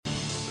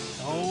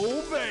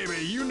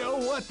know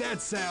what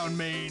that sound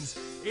means.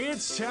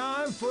 It's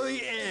time for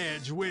The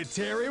Edge with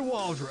Terry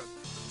Waldrop.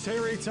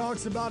 Terry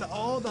talks about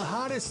all the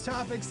hottest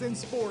topics in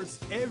sports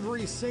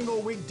every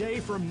single weekday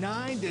from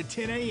 9 to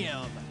 10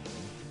 a.m.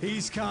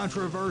 He's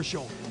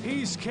controversial,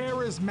 he's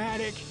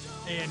charismatic,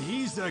 and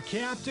he's the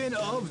captain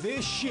of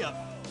this ship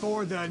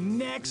for the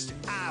next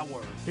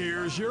hour.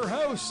 Here's your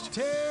host,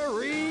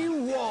 Terry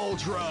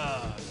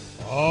Waldrop.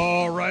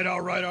 All right.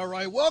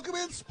 Welcome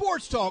in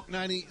Sports Talk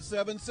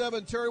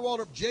 97.7. Terry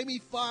Waldrop, Jamie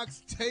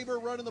Foxx, Tabor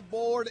running the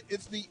board.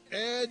 It's The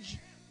Edge.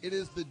 It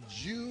is the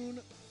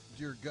June,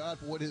 dear God,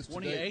 what is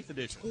today? 28th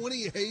edition.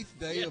 28th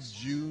day of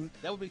June.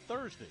 That would be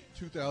Thursday.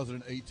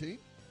 2018.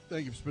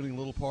 Thank you for spending a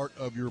little part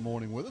of your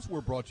morning with us.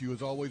 We're brought to you,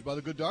 as always, by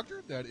the good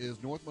doctor. That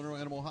is North Monroe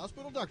Animal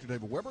Hospital. Dr.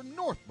 David Weber,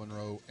 North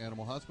Monroe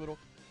Animal Hospital,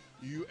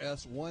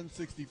 US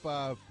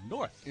 165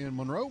 North in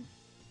Monroe.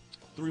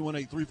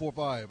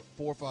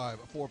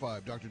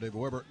 318-345-4545. Dr. David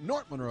Weber,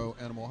 North Monroe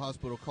Animal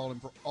Hospital. Call him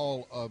for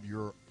all of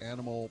your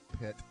animal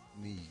pet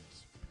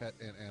needs, pet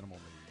and animal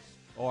needs.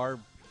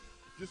 Or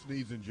just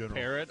needs in general.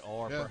 Parrot,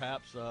 or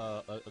perhaps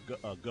a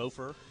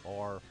gopher,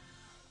 or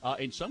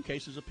in some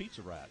cases a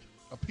pizza rat.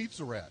 A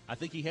pizza rat. I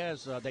think he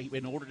has,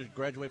 in order to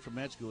graduate from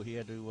med school, he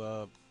had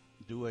to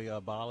do a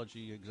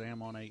biology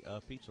exam on a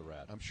pizza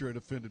rat. I'm sure it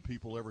offended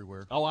people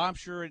everywhere. Oh, I'm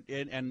sure.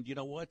 And you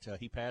know what?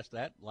 He passed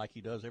that like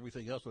he does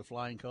everything else with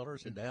flying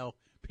colors, and now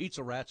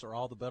pizza rats are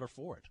all the better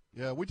for it.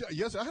 Yeah,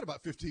 yes, I had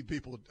about 15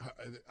 people,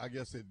 I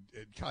guess, it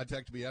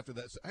contacted me after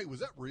that. Say, hey,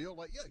 was that real?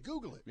 Like, yeah,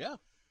 Google it. Yeah.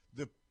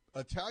 The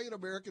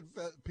Italian-American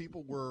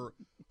people were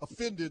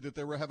offended that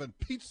they were having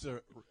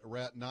pizza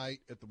rat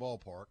night at the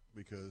ballpark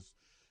because,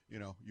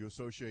 you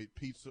associate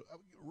pizza.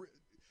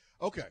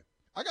 Okay.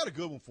 I got a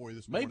good one for you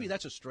this morning. Maybe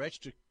that's a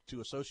stretch to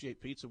associate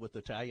pizza with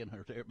Italian.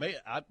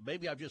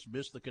 Maybe I've just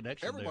missed the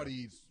connection. Everybody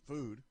eats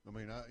food. I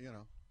mean,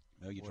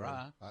 Well, you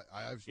try.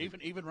 I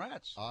even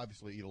rats. I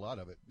obviously eat a lot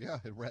of it. Yeah,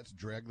 and rats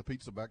drag the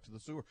pizza back to the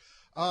sewer.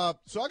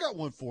 So I got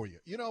one for you.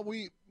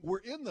 We're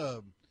in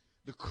the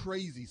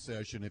crazy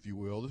session, if you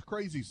will, the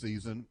crazy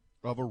season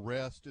of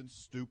arrest and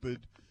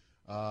stupid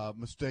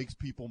mistakes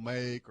people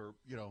make, or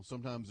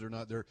sometimes they're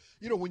not there.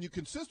 When you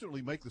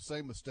consistently make the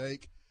same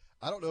mistake,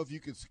 I don't know if you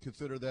could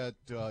consider that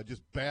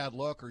just bad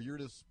luck, or you're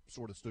just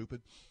sort of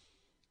stupid,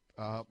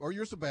 or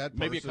you're just a bad person.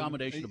 Maybe a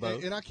combination of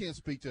both. And I can't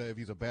speak to if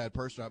he's a bad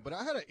person or not, but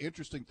I had an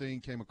interesting thing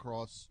came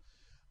across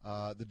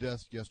the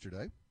desk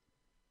yesterday.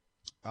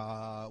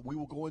 We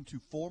will go into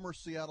former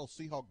Seattle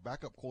Seahawk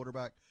backup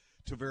quarterback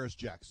Tavares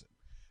Jackson.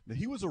 Now,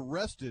 he was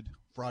arrested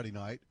Friday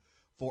night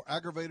for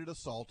aggravated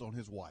assault on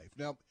his wife.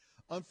 Now,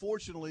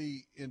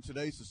 unfortunately, in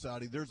today's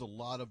society, there's a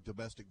lot of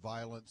domestic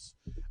violence.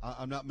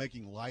 I'm not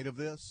making light of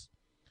this.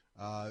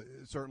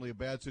 Certainly a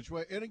bad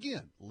situation. And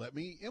again, let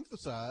me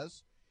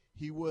emphasize,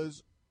 he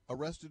was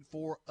arrested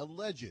for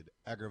alleged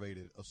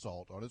aggravated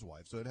assault on his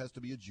wife, so it has to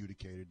be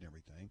adjudicated and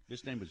everything.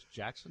 His name was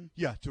Jackson?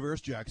 Yeah,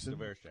 Tavares Jackson.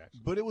 Tavares Jackson.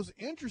 But it was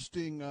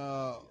interesting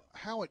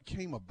how it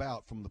came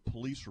about from the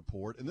police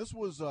report, and this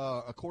was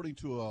according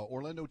to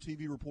Orlando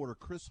TV reporter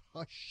Chris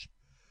Hush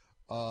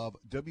of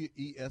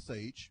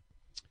WESH.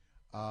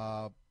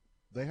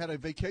 They had a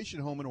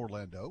vacation home in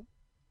Orlando,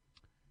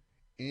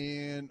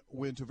 and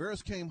when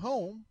Tavares came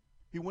home,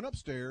 he went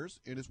upstairs,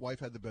 and his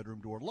wife had the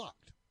bedroom door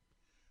locked.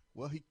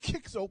 Well, he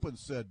kicks open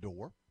said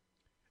door,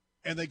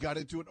 and they got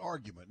into an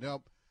argument.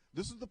 Now,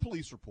 this is the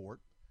police report.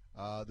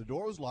 The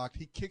door was locked.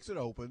 He kicks it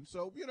open.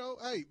 So,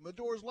 hey, my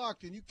door's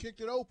locked, and you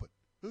kicked it open.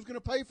 Who's going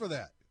to pay for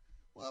that?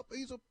 Well,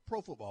 he's a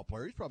pro football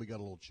player. He's probably got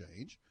a little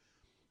change.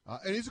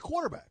 And he's a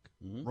quarterback,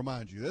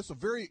 remind you. That's a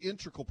very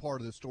integral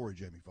part of this story,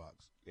 Jamie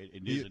Foxx.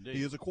 It is indeed.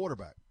 He is a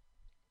quarterback.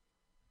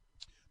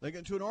 They got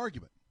into an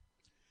argument.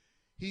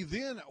 He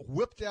then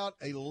whipped out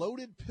a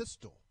loaded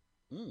pistol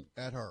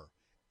at her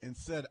and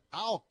said,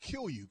 "I'll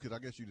kill you," because I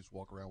guess you just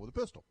walk around with a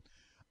pistol.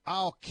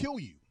 "I'll kill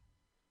you."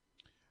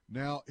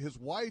 Now, his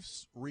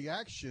wife's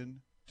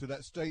reaction to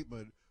that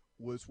statement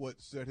was what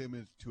set him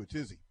into a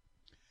tizzy.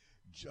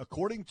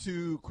 According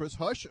to Chris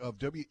Hush of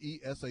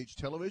WESH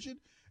Television,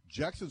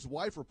 Jackson's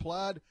wife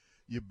replied,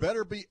 "You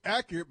better be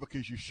accurate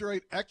because you sure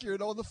ain't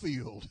accurate on the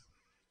field."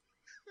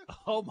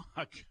 Oh, my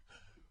God.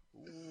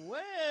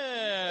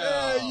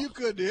 Well. Hey, you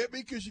couldn't hit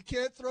me because you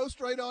can't throw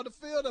straight on the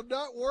field. I'm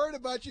not worried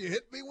about you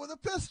hitting me with a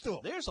pistol.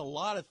 There's a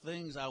lot of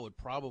things I would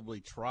probably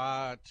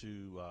try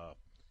to,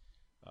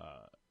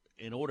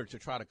 in order to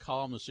try to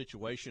calm the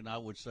situation, I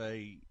would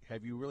say,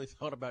 have you really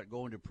thought about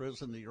going to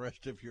prison the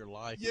rest of your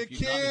life? You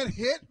can't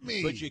hit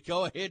me. But you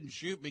go ahead and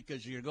shoot me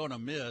because you're going to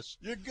miss.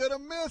 You're going to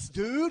miss,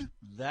 dude.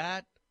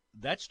 That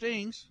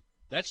stings.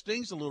 That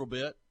stings a little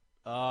bit.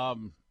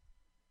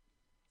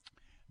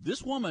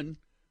 This woman,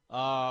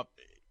 okay,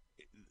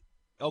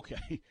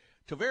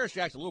 Tavares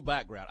Jackson, a little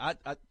background.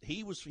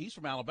 He's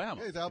from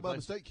Alabama. Yeah, he's an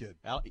Alabama State kid.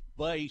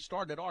 But he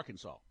started at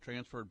Arkansas,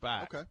 transferred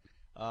back. Okay.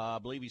 I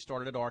believe he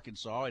started at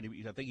Arkansas,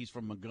 and I think he's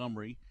from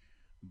Montgomery.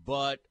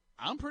 But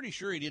I'm pretty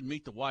sure he didn't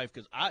meet the wife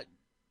because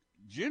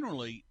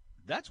generally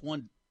that's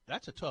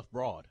a tough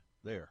broad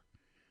there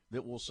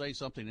that will say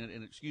something.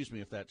 And excuse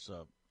me if that's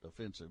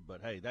offensive,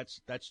 but hey,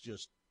 that's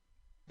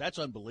That's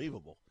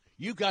unbelievable.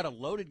 You got a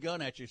loaded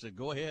gun at you. Said,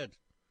 "Go ahead."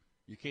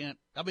 You can't.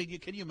 I mean,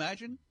 can you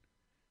imagine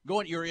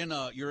going? You're in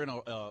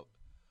a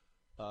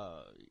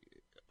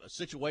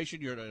situation.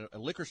 You're at a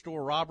liquor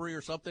store robbery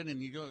or something, and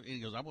you go. And he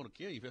goes, "I'm going to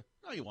kill you."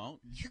 No, you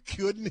won't. You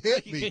couldn't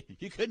hit me.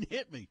 You couldn't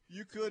hit me.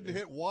 You couldn't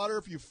hit water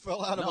if you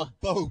fell out of a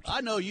boat.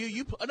 I know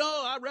you. No,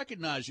 I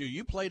recognize you.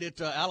 You played at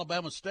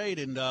Alabama State,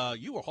 and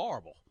you were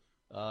horrible.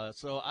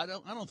 So I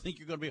don't think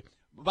you're going to be.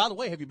 By the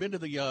way, have you been to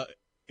the?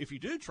 If you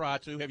do try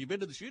to, have you been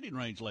to the shooting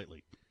range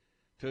lately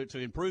to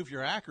improve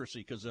your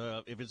accuracy? Because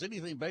if it's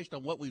anything based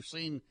on what we've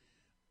seen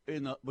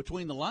in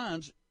between the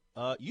lines,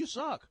 you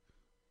suck.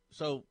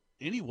 So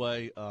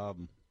anyway, how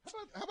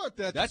about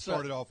that? To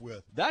start it off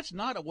with. That's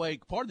not a way.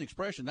 Pardon the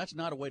expression. That's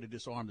not a way to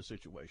disarm the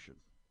situation.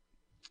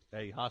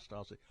 A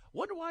hostile.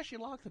 Wonder why she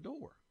locked the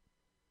door.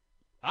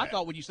 I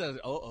thought when you said,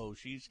 "Oh,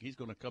 he's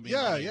going to come in."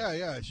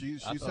 Yeah.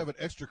 She's having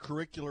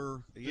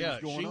extracurricular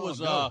things going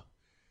on.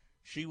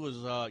 She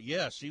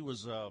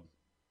was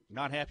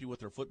not happy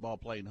with her football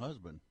playing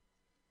husband.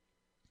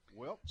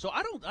 Well, so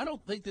I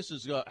don't think this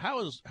is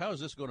how is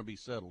this going to be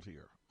settled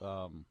here?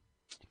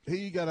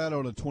 He got out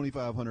on a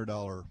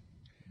 $2,500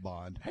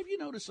 bond. Have you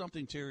noticed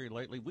something, Terry?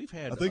 Lately, we've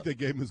had. I think they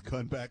gave him his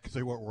gun back because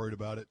they weren't worried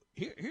about it.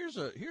 Here's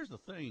the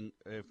thing: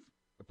 if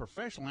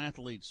professional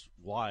athletes'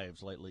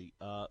 wives lately,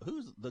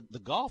 who's the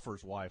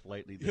golfer's wife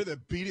lately?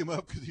 That beat him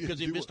up because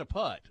he missed a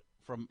putt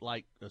from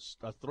like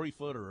a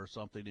 3-footer or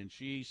something, and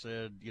she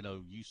said, you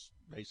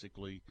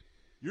basically.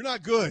 You're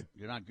not good.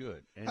 You're not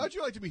good. And how'd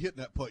you like to be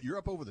hitting that putt? You're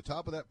up over the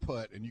top of that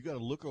putt, and you got to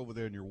look over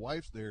there, and your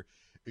wife's there,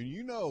 and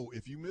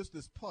if you miss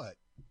this putt,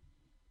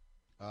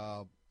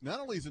 not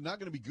only is it not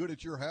going to be good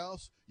at your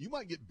house, you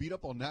might get beat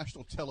up on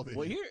national television.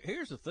 Well,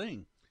 here's the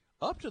thing.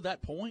 Up to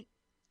that point,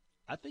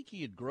 I think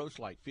he had grossed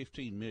like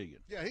 $15 million.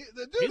 Yeah,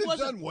 the dude has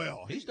done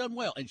well. He's done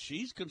well, and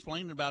she's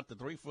complaining about the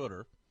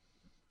 3-footer,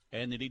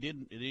 and that he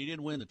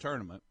didn't win the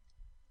tournament.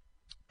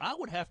 I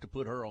would have to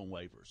put her on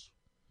waivers.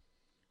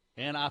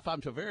 And if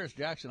I'm Tavares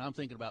Jackson, I'm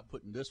thinking about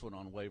putting this one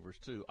on waivers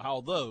too.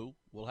 Although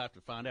we'll have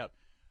to find out.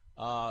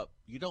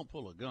 You don't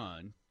pull a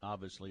gun,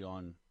 obviously.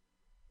 You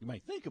may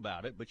think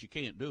about it, but you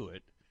can't do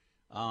it.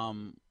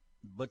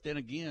 But then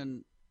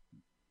again,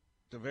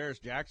 Tavares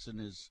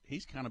Jackson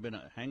he's kind of been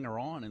a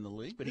hanger-on in the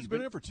league, but he's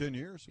been in for 10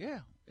 years.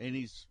 Yeah, and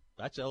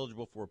that's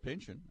eligible for a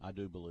pension, I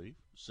do believe.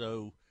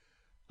 So,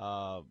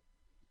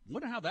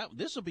 wonder how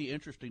this will be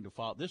interesting to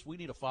follow. We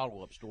need a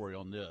follow-up story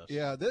on this.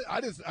 Yeah,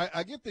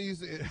 I get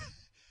these.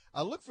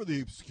 I look for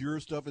the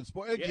obscure stuff in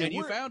sport. Again, and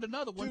you found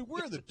another one. Dude,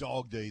 we're in the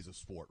dog days of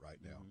sport right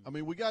now. Mm-hmm. I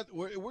mean,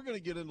 we're going to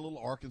get into a little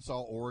Arkansas,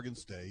 Oregon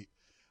State.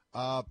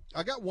 I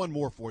got one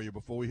more for you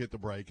before we hit the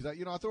break because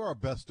I throw our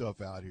best stuff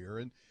out here,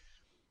 and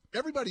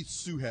everybody's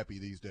sue happy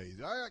these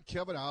days. I got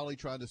Kevin Ollie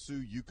trying to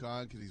sue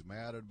UConn because he's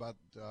mad about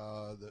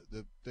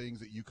the things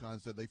that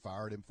UConn said they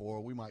fired him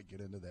for. We might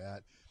get into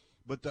that,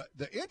 but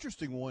the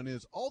interesting one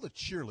is all the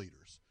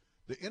cheerleaders,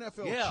 the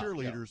NFL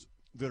cheerleaders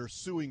that are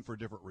suing for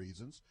different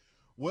reasons.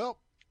 Well,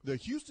 the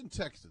Houston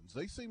Texans,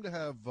 they seem to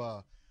have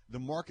the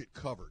market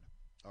covered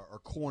or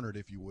cornered,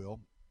 if you will,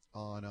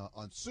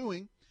 on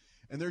suing.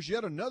 And there's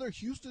yet another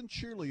Houston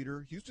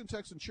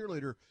Texan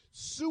cheerleader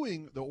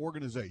suing the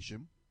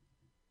organization.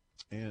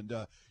 And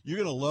you're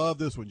going to love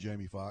this one,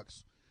 Jamie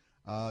Foxx.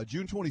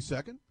 June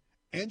 22nd,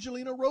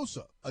 Angelina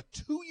Rosa, a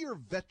 2-year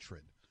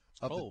veteran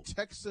of the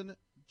Texan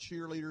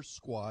cheerleader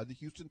squad, the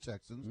Houston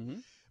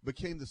Texans,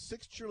 became the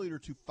 6th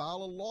cheerleader to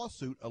file a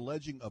lawsuit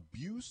alleging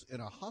abuse in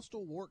a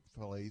hostile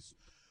workplace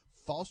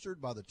fostered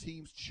by the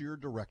team's cheer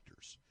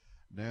directors.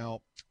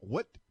 Now,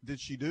 what did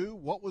she do?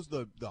 What was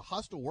the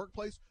hostile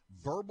workplace?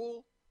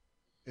 Verbal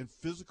and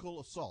physical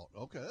assault.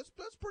 Okay,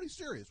 that's pretty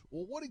serious.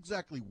 Well, what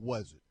exactly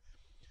was it?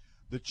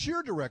 The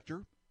cheer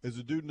director is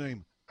a dude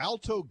named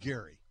Alto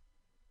Gary.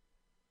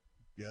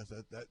 Yes,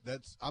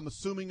 that's. I'm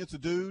assuming it's a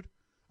dude.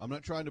 I'm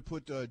not trying to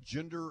put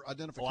gender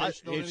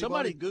identification on anybody. If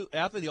somebody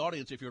out in the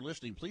audience, if you're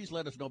listening, please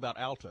let us know about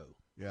Alto.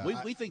 Yeah,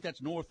 we think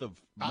that's north of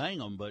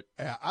Mangum, but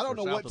I don't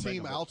know what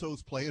team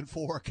Alto's playing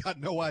for. I got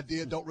no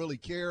idea. Don't really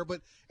care.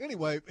 But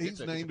anyway, he's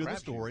named in the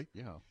story.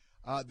 Yeah.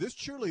 This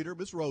cheerleader,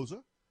 Miss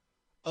Rosa,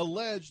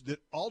 alleged that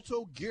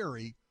Alto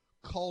Gary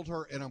called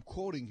her, and I'm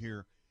quoting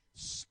here,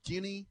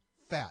 skinny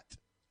fat,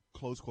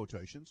 close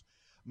quotations,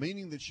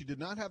 meaning that she did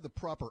not have the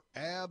proper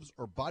abs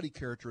or body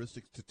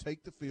characteristics to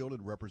take the field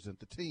and represent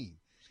the team.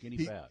 Skinny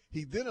fat.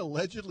 He then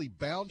allegedly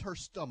bound her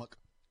stomach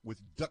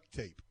with duct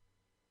tape.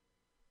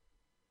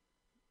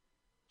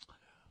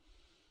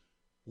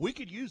 We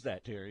could use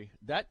that, Terry.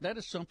 That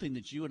is something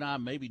that you and I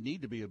maybe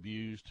need to be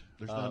abused.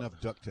 There's not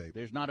enough duct tape.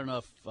 There's not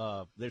enough.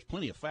 There's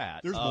plenty of fat.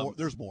 There's more.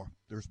 There's more.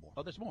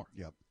 Oh, there's more.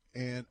 Yep.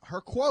 And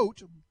her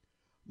quote,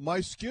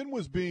 "My skin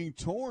was being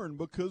torn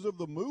because of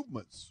the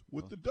movements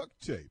with the duct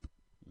tape.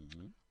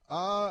 Mm-hmm.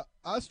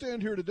 I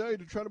stand here today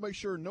to try to make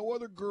sure no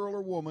other girl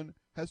or woman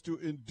has to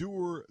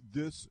endure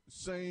this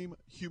same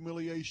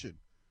humiliation."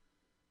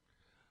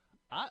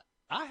 I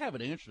have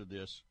an answer to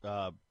this.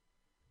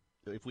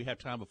 If we have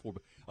time before,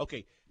 but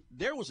okay,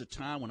 there was a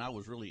time when I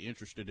was really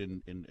interested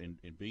in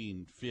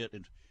being fit,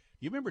 and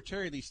You remember,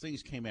 Terry, these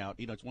things came out,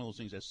 it's one of those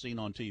things that's seen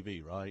on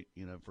TV, right?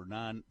 For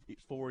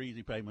 4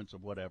 easy payments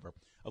of whatever.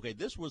 Okay,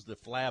 this was the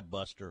Flab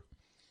Buster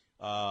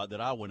that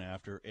I went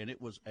after, and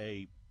it was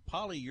a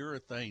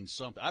polyurethane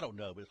something. I don't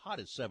know, but it's hot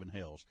as seven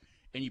hells.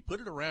 And you put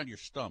it around your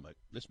stomach.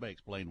 This may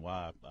explain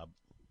why I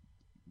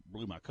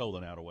blew my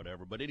colon out or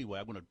whatever. But anyway,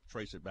 I'm going to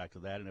trace it back to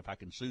that, and if I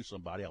can sue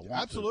somebody, I want to.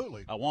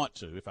 Absolutely. I want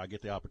to if I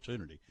get the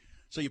opportunity.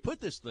 So you put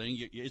this thing,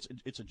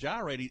 it's a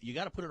gyrating, you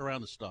got to put it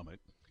around the stomach,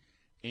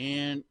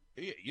 and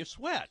you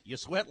sweat. You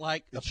sweat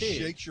like a pig. It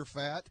shakes your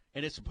fat.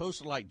 And it's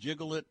supposed to, like,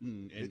 jiggle it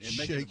and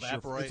make it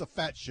evaporate. It's a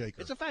fat shaker.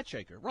 It's a fat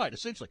shaker, right,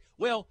 essentially.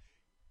 Well,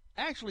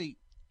 actually,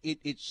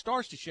 it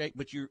starts to shake,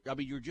 but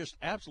you're just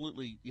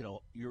absolutely,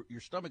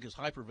 your stomach is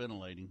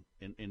hyperventilating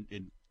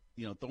and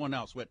throwing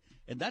out sweat.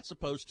 And that's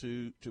supposed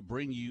to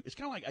bring you, it's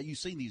kind of like, you've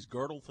seen these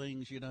girdle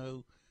things,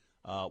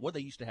 what they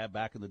used to have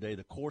back in the day,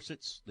 the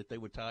corsets that they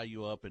would tie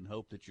you up and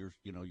hope that you're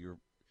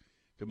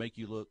to make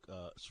you look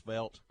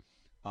svelte.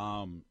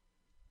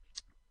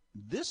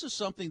 This is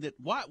something that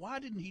why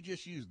didn't he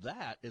just use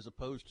that as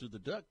opposed to the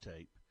duct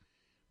tape?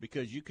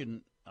 Because you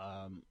can,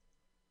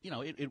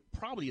 it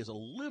probably is a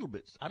little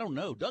bit. I don't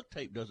know. Duct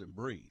tape doesn't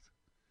breathe.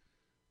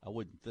 I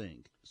wouldn't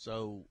think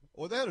so.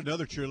 Well, they had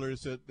another cheerleader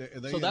said.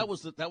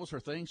 That was her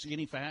thing.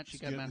 Skinny fat.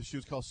 She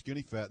was called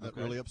skinny fat. And that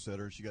really upset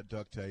her. She got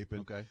duct tape.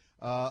 And, okay.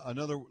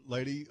 Another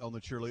lady on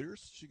the cheerleaders.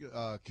 She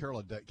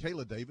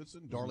Kayla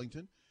Davidson,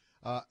 Darlington.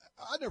 I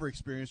never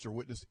experienced or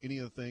witnessed any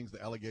of the things,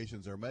 the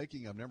allegations they're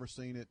making. I've never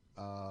seen it.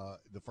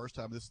 The first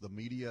time this is the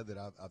media that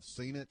I've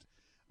seen it.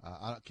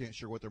 I can't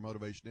sure what their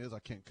motivation is. I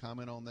can't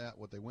comment on that,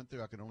 what they went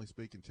through. I can only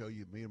speak and tell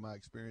you me and my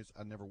experience.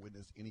 I never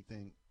witnessed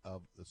anything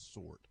of the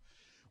sort.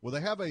 Well,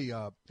 they have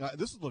I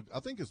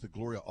think it's the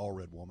Gloria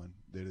Allred woman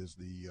that is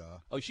the.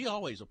 She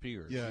always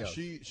appears. Yeah,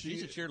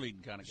 she's a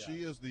cheerleading kind of guy.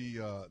 She is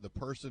the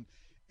person,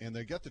 and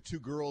they got the two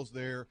girls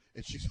there,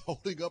 and she's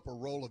holding up a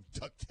roll of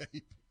duct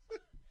tape.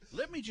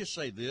 Let me just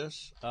say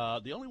this: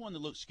 the only one that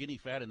looks skinny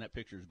fat in that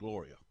picture is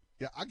Gloria.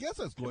 Yeah, I guess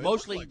that's Gloria.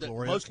 Mostly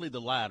the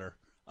latter.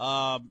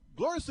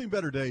 Gloria's seen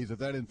better days, if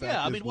that in fact.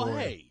 Yeah, I is mean, Gloria.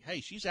 well, hey,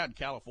 she's out in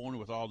California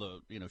with all the,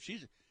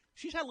 she's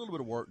had a little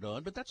bit of work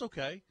done, but that's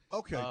okay.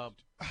 Okay.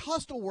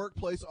 Hostile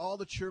workplace, all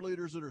the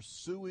cheerleaders that are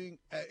suing,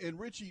 and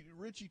Richie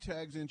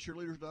tags in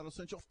cheerleaders not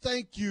essential.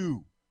 Thank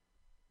you.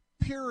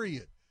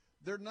 Period.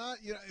 They're not,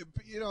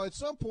 at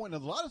some point, a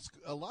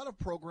lot of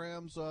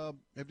programs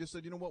have just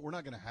said, you know what, we're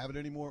not going to have it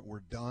anymore. We're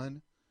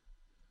done.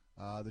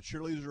 The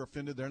cheerleaders are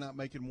offended. They're not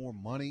making more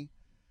money.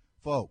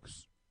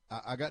 Folks,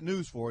 I got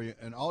news for you.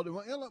 And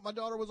look, my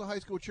daughter was a high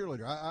school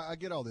cheerleader. I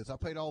get all this. I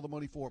paid all the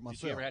money for it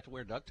myself. Did you ever have to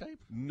wear duct tape?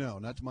 No,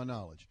 not to my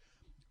knowledge.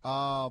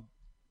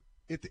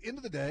 At the end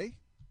of the day,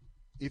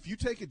 if you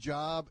take a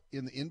job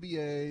in the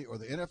NBA or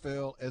the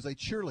NFL as a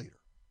cheerleader,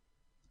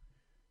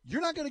 you're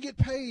not going to get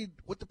paid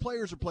what the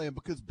players are playing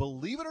because,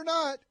 believe it or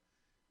not,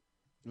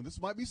 and this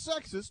might be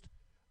sexist,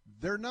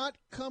 they're not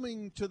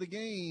coming to the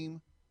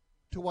game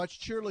to watch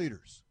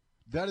cheerleaders.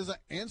 That is an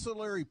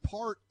ancillary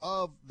part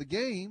of the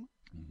game.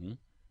 Mm-hmm.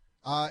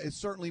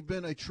 It's certainly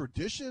been a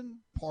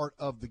tradition part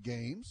of the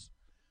games.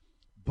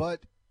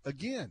 But,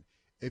 again,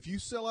 if you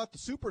sell out the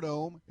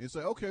Superdome and say,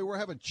 okay, we're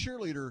having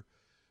cheerleader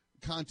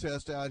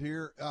contest out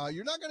here,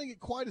 you're not going to get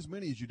quite as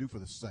many as you do for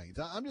the Saints.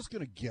 I'm just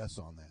going to guess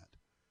on that.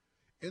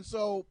 And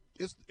so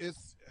it's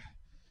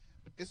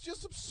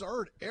just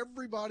absurd.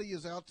 Everybody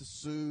is out to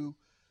sue.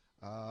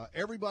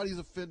 Everybody's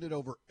offended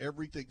over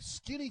everything.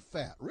 Skinny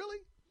fat, really?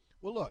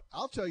 Well, look,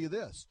 I'll tell you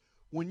this.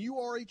 When you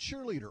are a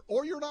cheerleader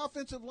or you're an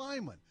offensive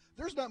lineman,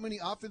 there's not many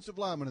offensive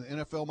linemen in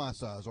the NFL my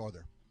size, are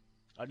there?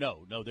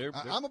 No, they're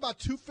I'm about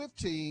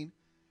 215,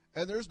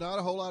 and there's not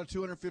a whole lot of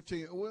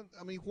 215.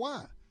 I mean,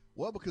 why?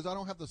 Well, because I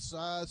don't have the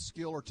size,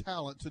 skill, or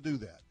talent to do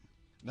that.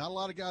 Not a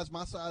lot of guys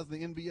my size in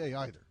the NBA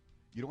either.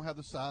 You don't have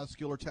the size,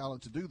 skill, or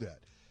talent to do that.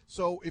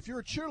 So if you're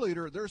a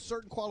cheerleader, there are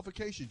certain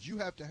qualifications you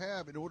have to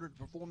have in order to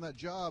perform that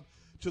job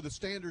to the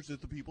standards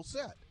that the people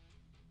set.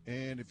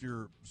 And if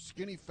you're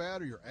skinny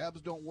fat or your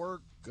abs don't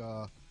work,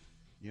 I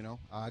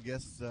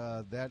guess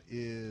that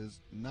is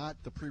not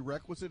the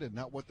prerequisite and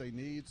not what they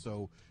need.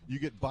 So you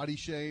get body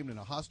shamed in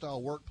a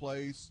hostile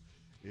workplace.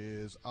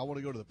 I want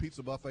to go to the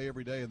pizza buffet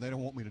every day, and they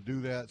don't want me to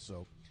do that.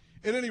 So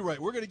at any rate,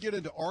 we're going to get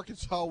into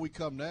Arkansas. We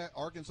come next,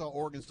 Arkansas,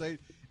 Oregon State,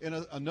 in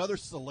another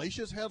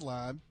salacious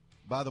headline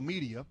by the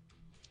media.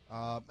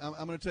 I'm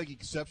going to take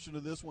exception to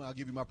this one. I'll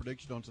give you my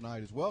prediction on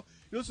tonight as well.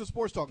 You listen to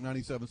Sports Talk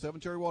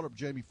 97.7. Terry Waldrop,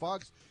 Jamie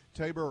Foxx,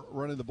 Tabor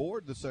running the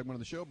board. This segment of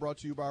the show brought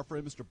to you by our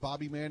friend Mr.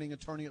 Bobby Manning,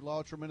 attorney at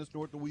law, Tremendous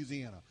North,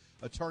 Louisiana.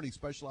 Attorney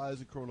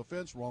specialized in criminal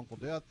offense, wrongful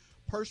death,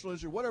 personal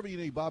injury, whatever you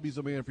need. Bobby's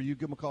a man for you.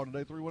 Give him a call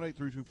today,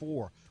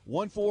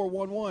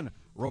 318-324-1411.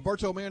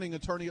 Roberto Manning,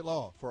 attorney at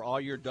law. For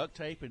all your duct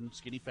tape and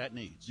skinny fat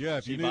needs. Yeah,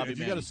 if you got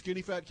a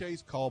skinny fat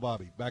case, call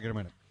Bobby. Back in a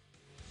minute.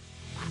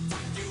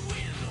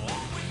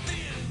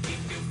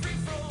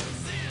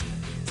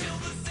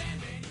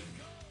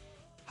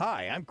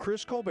 Hi, I'm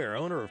Chris Colbert,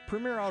 owner of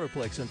Premier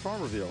Autoplex in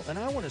Farmerville, and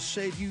I want to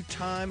save you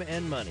time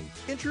and money.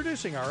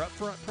 Introducing our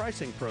upfront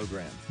pricing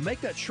program. Make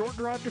that short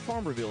drive to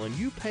Farmerville and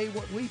you pay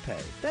what we pay.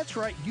 That's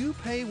right, you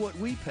pay what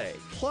we pay.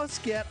 Plus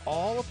get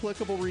all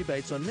applicable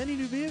rebates on many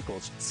new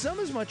vehicles, some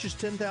as much as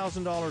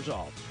 $10,000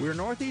 off. We're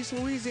Northeast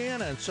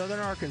Louisiana and Southern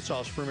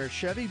Arkansas's premier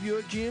Chevy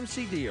Buick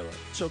GMC dealer.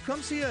 So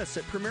come see us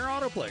at Premier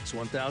Autoplex,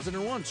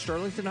 1001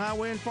 Sterlington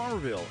Highway in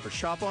Farmerville, or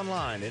shop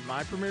online at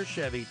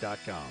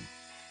mypremierchevy.com.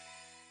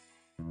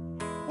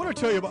 I want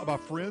to tell you about my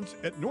friends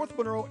at North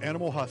Monroe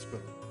Animal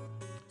Hospital.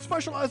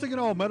 Specializing in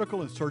all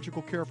medical and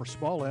surgical care for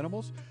small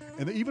animals,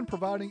 and even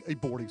providing a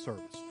boarding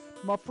service.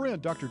 My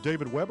friend Dr.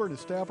 David Weber and his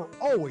staff are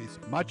always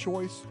my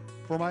choice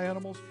for my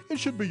animals. It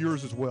should be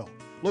yours as well.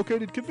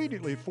 Located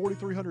conveniently at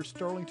 4300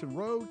 Sterlington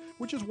Road,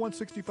 which is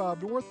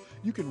 165 North.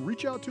 You can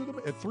reach out to them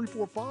at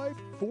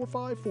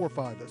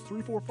 345-4545. That's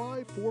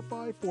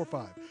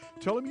 345-4545.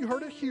 Tell them you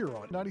heard it here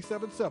on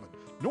 97.7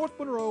 North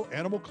Monroe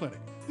Animal Clinic,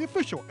 the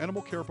official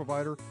animal care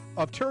provider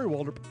of Terry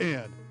Waldrop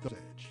and The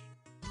Edge.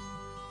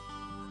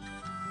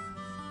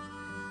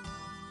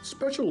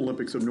 Special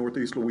Olympics of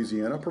Northeast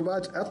Louisiana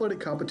provides athletic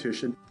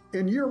competition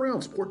and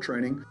year-round sport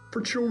training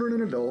for children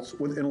and adults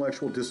with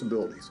intellectual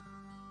disabilities.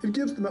 It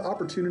gives them the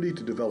opportunity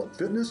to develop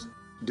fitness,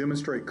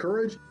 demonstrate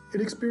courage,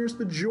 and experience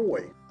the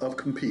joy of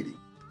competing.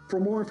 For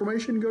more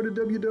information, go to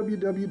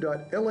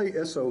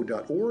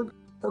www.laso.org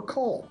or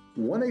call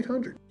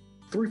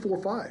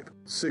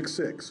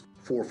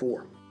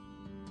 1-800-345-6644.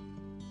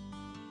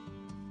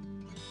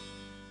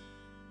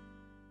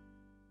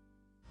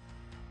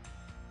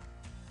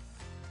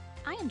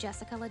 I am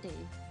Jessica Ledoux,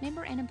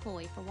 member and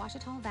employee for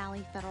Ouachita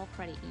Valley Federal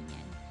Credit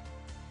Union.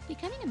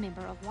 Becoming a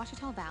member of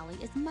Ouachita Valley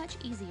is much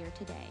easier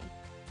today.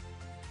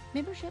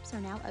 Memberships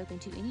are now open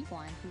to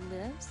anyone who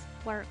lives,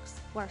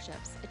 works,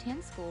 worships,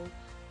 attends school,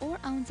 or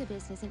owns a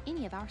business in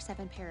any of our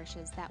 7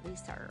 parishes that we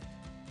serve.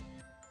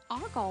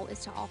 Our goal is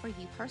to offer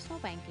you personal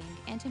banking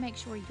and to make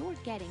sure you're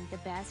getting the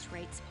best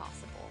rates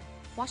possible.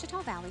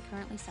 Ouachita Valley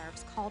currently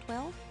serves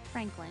Caldwell,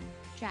 Franklin,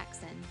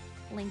 Jackson,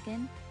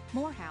 Lincoln,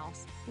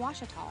 Morehouse,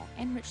 Ouachita,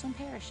 and Richland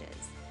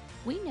parishes.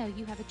 We know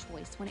you have a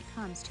choice when it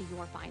comes to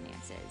your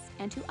finances,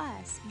 and to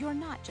us, you're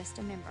not just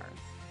a member.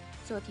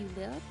 So if you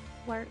live,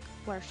 work,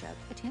 worship,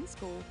 attend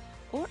school,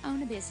 or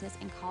own a business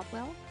in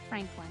Caldwell,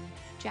 Franklin,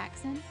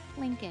 Jackson,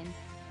 Lincoln,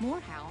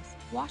 Morehouse,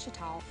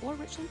 Ouachita, or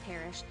Richland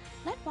Parish,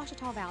 let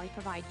Ouachita Valley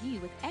provide you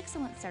with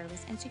excellent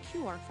service and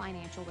secure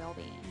financial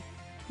well-being.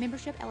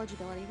 Membership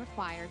eligibility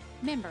required.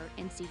 Member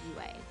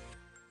NCUA.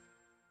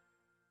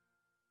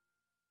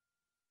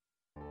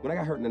 When I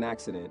got hurt in an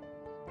accident,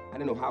 I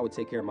didn't know how I would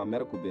take care of my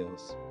medical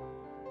bills.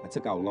 I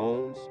took out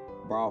loans,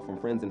 borrowed from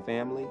friends and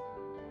family,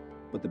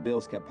 but the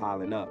bills kept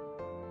piling up.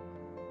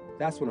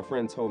 That's when a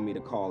friend told me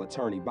to call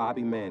attorney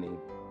Bobby Manning.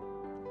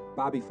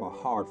 Bobby fought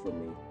hard for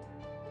me.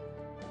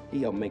 He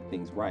helped make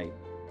things right.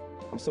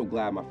 I'm so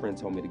glad my friend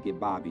told me to get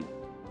Bobby.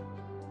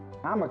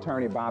 I'm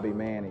attorney Bobby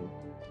Manning.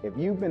 If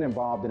you've been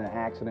involved in an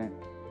accident,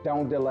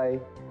 don't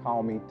delay.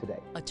 Call me today.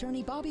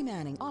 Attorney Bobby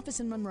Manning, office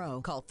in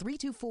Monroe. Call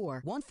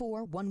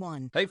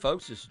 324-1411. Hey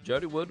folks, this is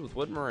Jody Wood with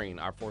Wood Marine.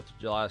 Our 4th of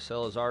July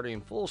sale is already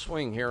in full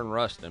swing here in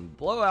Ruston.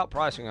 Blowout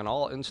pricing on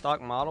all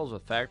in-stock models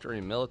with factory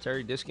and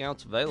military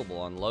discounts available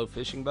on low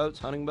fishing boats,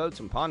 hunting boats,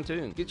 and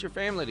pontoons. Get your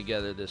family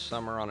together this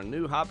summer on a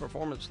new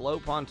high-performance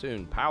low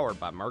pontoon powered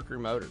by Mercury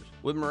Motors.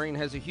 Wood Marine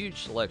has a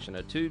huge selection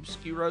of tubes,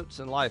 ski ropes,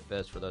 and life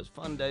vests for those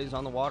fun days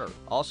on the water.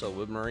 Also,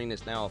 Wood Marine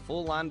is now a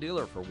full-line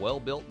dealer for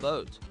well-built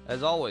boats.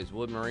 As always,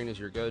 Wood Marine is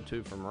your go-to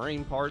for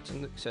marine parts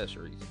and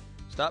accessories.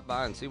 Stop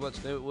by and see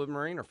what's new at Wood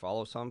Marine or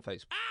follow us on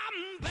Facebook.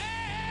 I'm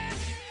back,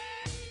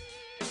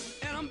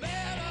 and I'm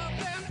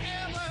better than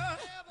ever.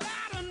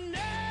 Got a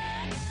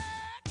knack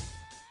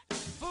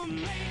for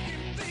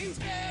making things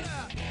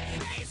better.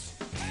 Face,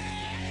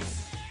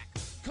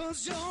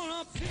 'cause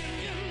your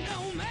opinion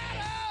don't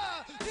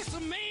matter. This a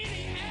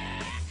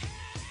maniac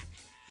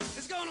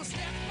is gonna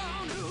step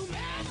on whomever.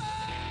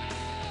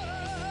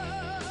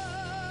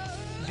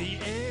 The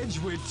Edge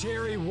with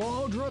Terry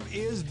Waldrop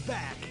is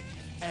back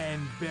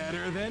and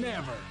better than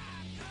ever.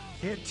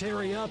 Hit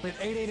Terry up at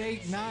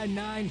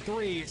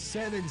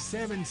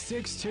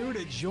 888-993-7762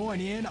 to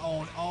join in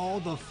on all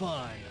the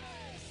fun.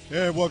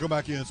 And welcome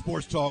back in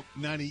Sports Talk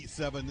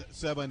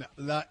 97.7.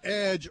 The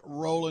Edge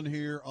rolling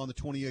here on the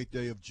 28th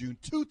day of June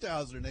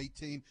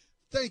 2018.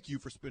 Thank you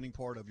for spending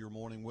part of your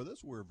morning with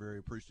us. We're very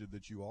appreciative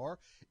that you are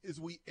as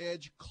we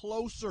edge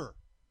closer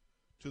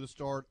to the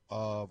start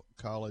of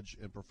college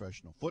and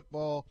professional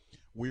football.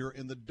 We're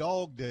in the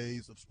dog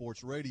days of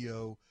sports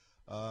radio.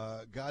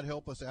 God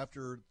help us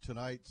after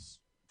tonight's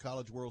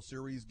College World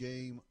Series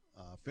game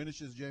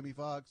finishes, Jamie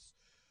Foxx.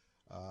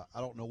 I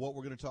don't know what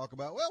we're going to talk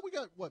about. Well, we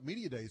got,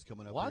 media days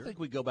coming up Well, here. I think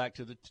we go back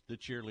to the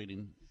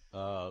cheerleading.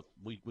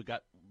 We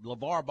got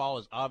LeVar Ball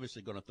is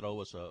obviously going to throw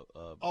us a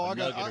I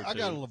got nugget or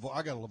two. a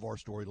LeVar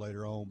story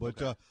later on,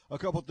 but okay. A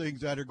couple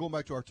things out here. Going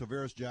back to our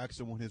Tavares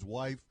Jackson, when his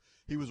wife,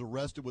 he was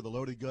arrested with a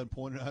loaded gun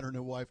pointed at her, and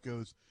his wife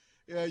goes,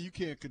 Yeah, you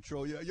can't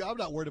control. Yeah, I'm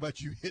not worried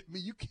about you hitting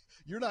me.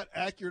 You're not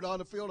accurate on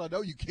the field. I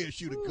know you can't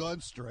shoot a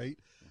gun straight.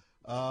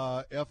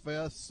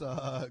 FS,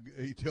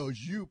 he tells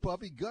you,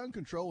 Puppy, gun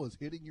control is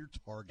hitting your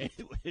target.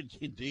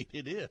 Indeed,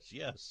 it is.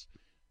 Yes.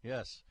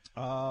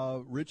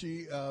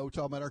 Richie, we're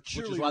talking about our cheerleaders.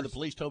 Which is why the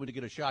police told me to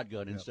get a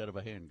shotgun instead of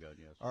a handgun.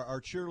 Yes. Our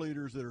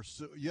cheerleaders that are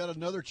yet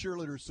another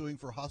cheerleader suing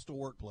for hostile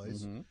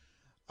workplace.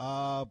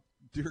 Mm-hmm.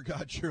 Dear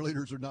God,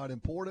 cheerleaders are not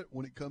important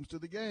when it comes to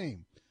the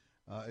game.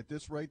 At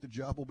this rate, the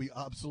job will be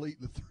obsolete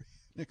in the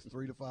next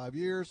 3 to 5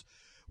 years.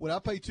 When I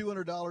pay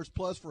 $200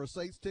 plus for a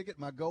Saints ticket,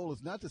 my goal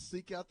is not to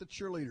seek out the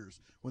cheerleaders.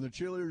 When the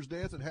cheerleaders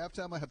dance at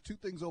halftime, I have two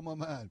things on my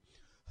mind: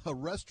 a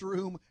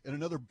restroom and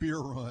another beer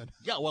run.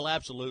 Yeah, well,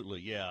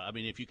 absolutely. Yeah, I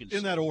mean, if you can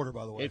in that order,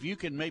 by the way, if you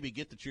can maybe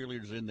get the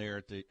cheerleaders in there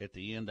at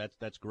the end,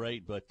 that's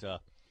great. But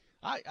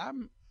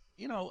I'm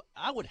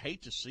I would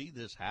hate to see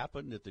this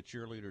happen, that the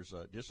cheerleaders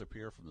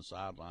disappear from the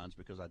sidelines,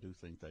 because I do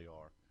think they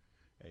are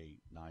a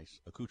nice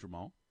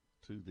accoutrement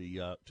to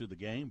the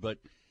game. But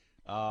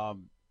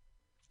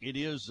it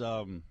is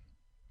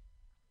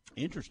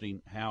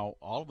interesting how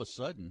all of a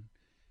sudden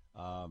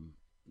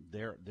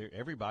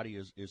everybody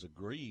is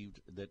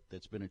aggrieved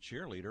that's been a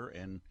cheerleader.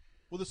 And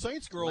well, the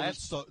Saints girl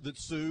that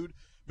sued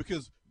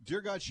because,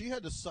 dear God, she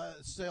had to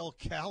sell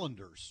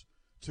calendars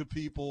to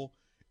people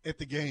at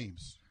the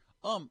games.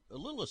 A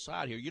little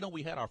aside here,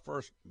 we had our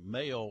first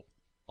male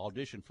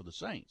audition for the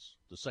Saints,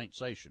 the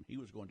Saintsation. He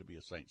was going to be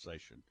a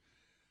Saintsation.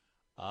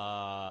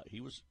 He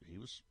was.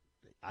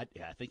 I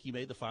think he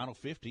made the final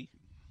 50.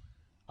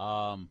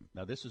 Now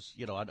this is,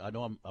 I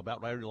know I'm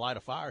about ready to light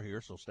a fire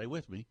here, so stay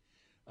with me.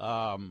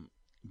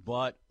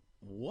 But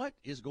what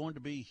is going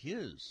to be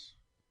his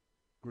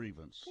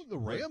grievance? Well, the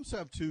Rams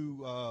have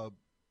two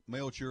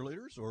male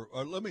cheerleaders, or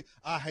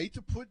I hate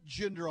to put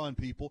gender on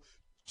people.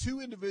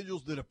 Two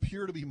individuals that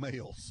appear to be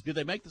males. Did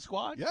they make the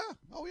squad? Yeah.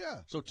 Oh,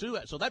 yeah. So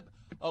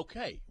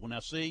okay. Well, now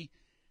see,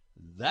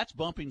 that's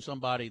bumping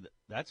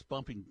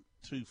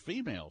two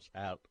females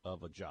out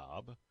of a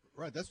job.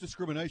 Right. That's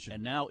discrimination.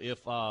 And now if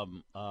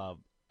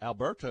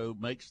Alberto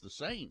makes the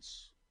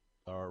Saints,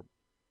 or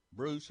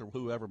Bruce or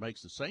whoever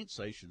makes the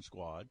Saintsation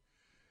squad,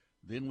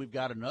 then we've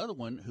got another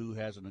one who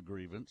has a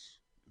grievance.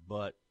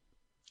 But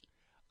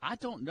I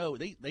don't know.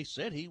 They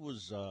said he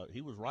was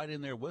right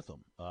in there with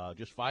them,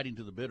 just fighting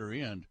to the bitter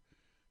end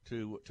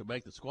to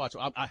make the squad. So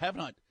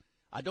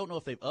I don't know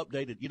if they've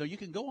updated. You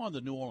can go on the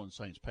New Orleans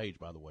Saints page,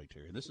 by the way,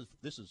 Terry. This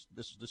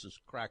is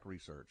crack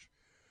research,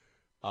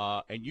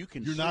 and you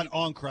can. You're not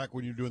on crack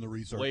when you're doing the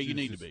research. Well, you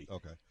need to be.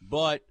 Okay,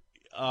 but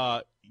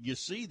you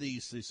see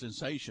these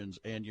sensations,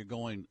 and you're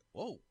going,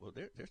 "Whoa, well,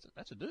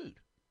 that's a dude."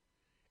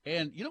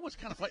 And you know what's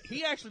kind of funny?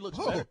 He actually looks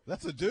better.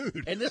 That's a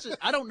dude. And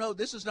I don't know.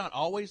 This is not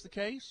always the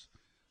case.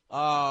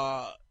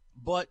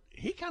 But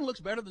he kind of looks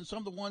better than some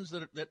of the ones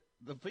that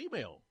the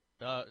female.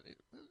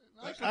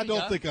 I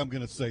don't think I'm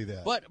going to say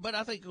that. But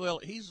I think, well,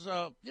 he's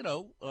not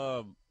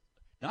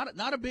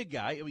a big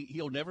guy. I mean,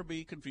 he'll never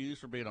be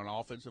confused for being an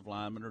offensive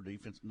lineman or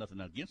defense. Nothing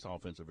against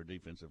offensive or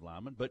defensive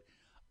lineman, but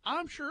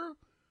I'm sure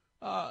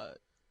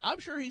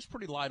he's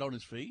pretty light on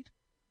his feet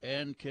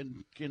and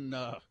can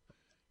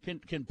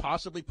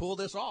possibly pull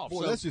this off.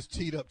 Boy, that's just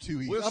teed up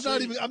too easy. I'm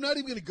not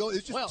even going to go.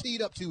 It's just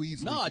teed up too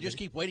easily. No, I just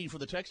keep waiting for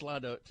the text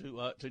line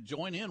to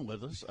join in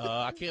with us.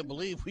 I can't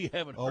believe we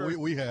haven't heard. Oh,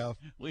 we have.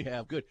 We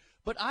have. Good.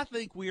 But I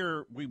think we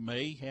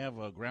may have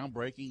a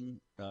groundbreaking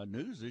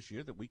news this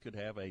year that we could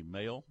have a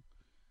male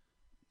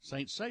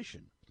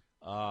Saintsation.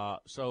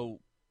 So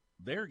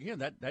there again,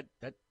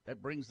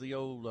 that brings the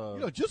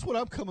old. Just when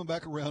I'm coming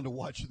back around to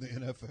watching the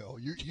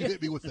NFL, you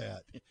hit me with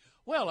that.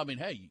 Well, I mean,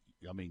 hey,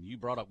 you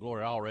brought up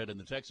Gloria Allred and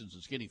the Texans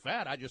and Skinny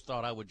Fat. I just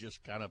thought I would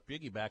just kind of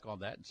piggyback on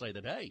that and say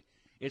that, hey,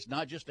 it's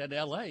not just in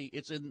L.A.,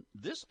 it's in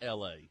this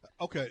L.A.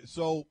 Okay,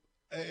 so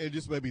it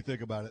just made me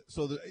think about it.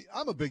 So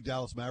I'm a big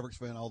Dallas Mavericks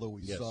fan, although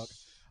we suck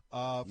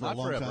for not a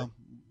long forever. time.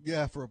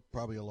 Yeah, for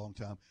probably a long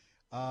time.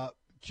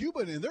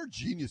 Cuban, and they're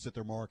genius at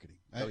their marketing.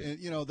 Oh, yeah.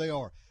 And they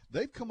are.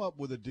 They've come up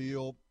with a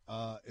deal.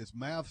 It's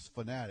Mavs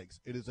Fanatics.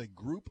 It is a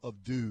group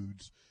of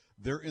dudes.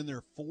 They're in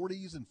their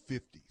 40s and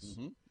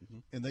 50s,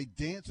 and they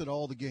dance at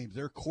all the games.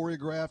 They're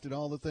choreographed and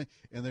all the thing,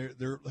 and they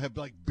have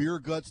like beer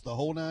guts the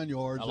whole 9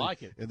 yards. I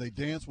like it. And they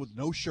dance with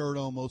no shirt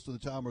on most of the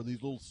time, or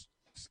these little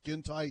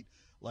skin tight.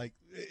 Like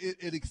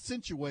it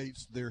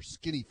accentuates their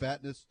skinny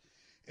fatness.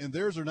 And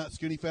theirs are not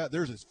skinny fat.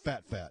 Theirs is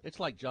fat. It's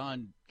like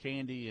John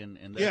Candy and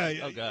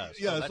oh gosh.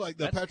 Yeah, it's like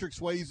the Patrick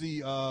Swayze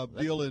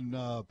deal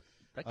in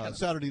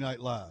Saturday Night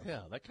Live.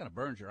 Yeah, that kind of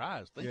burns your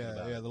eyes thinking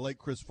about it. Yeah, the late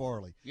Chris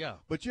Farley. Yeah.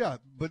 But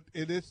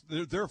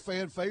they're a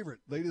fan favorite.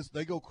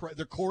 They go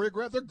they're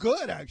choreographed. They're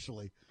good,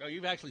 actually. Oh,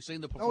 you've actually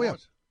seen the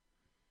performance?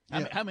 Oh,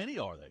 yeah. How many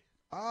are they?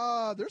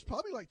 There's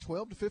probably like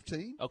 12 to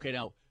 15. Okay,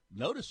 now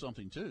notice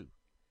something too.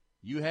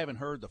 You haven't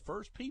heard the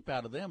first peep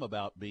out of them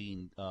about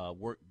being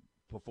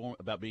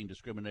about being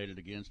discriminated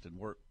against in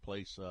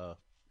workplace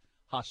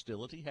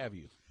hostility, have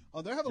you?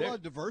 Oh, they have a lot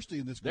of diversity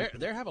in this group.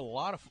 They have a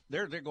lot of.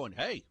 They're going.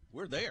 Hey,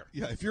 we're there.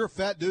 Yeah, if you're a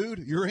fat dude,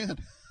 you're in.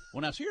 Well,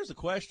 now here's the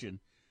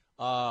question: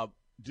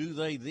 do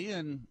they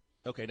then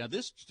Okay, now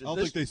this I don't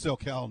think they sell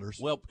calendars.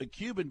 Well,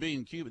 Cuban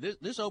being Cuban,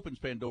 this opens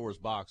Pandora's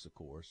box, of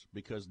course,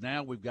 because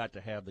now we've got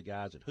to have the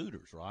guys at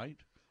Hooters, right?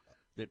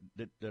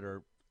 That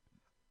are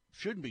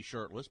shouldn't be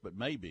shirtless, but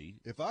maybe.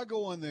 If I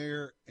go in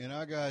there and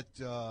I got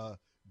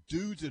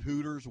dudes at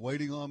Hooters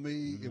waiting on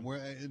me,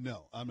 and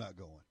no, I'm not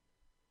going.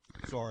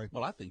 Sorry.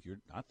 Well, I think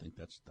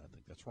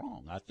that's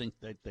wrong. I think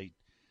that they,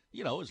 as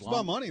it's long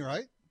about money,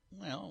 right?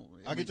 Well,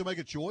 I get to make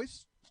a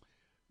choice.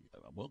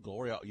 Well,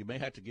 Gloria, you may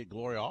have to get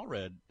Gloria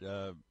Allred.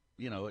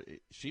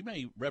 She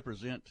may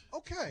represent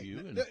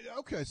you.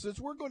 Okay, since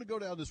we're going to go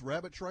down this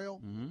rabbit trail,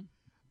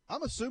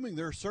 I'm assuming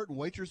there are certain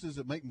waitresses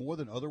that make more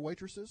than other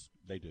waitresses.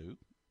 They do.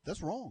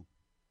 That's wrong.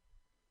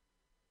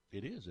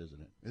 It is,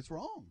 isn't it? It's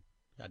wrong.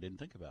 I didn't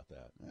think about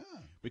that. Yeah.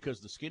 Because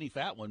the skinny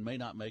fat one may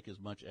not make as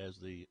much as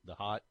the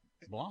hot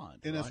blonde.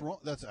 And right? that's wrong.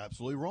 That's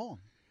absolutely wrong.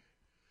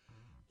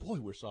 Boy,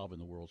 we're solving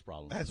the world's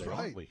problems. That's today,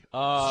 right.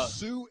 Aren't we?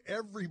 Sue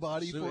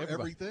everybody for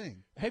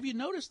everything. Have you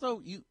noticed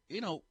though?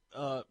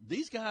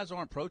 These guys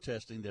aren't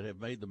protesting that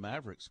have made the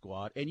Maverick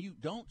squad, and you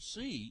don't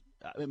see.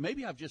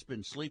 Maybe I've just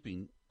been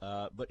sleeping,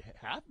 but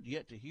have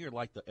yet to hear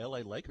like the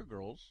L.A. Laker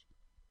girls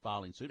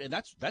filing suit, and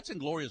that's in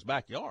Gloria's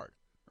backyard,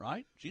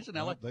 right? She's in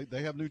L.A.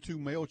 They have new 2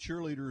 male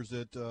cheerleaders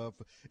that,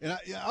 and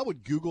I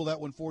would Google that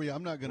one for you.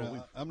 I'm not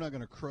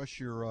gonna crush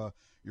your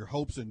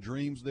hopes and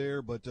dreams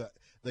there, but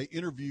they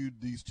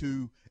interviewed these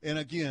 2, and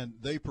again,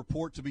 they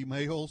purport to be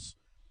males.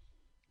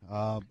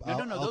 No.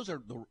 Those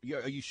are.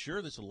 Are you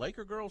sure this is the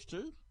Laker girls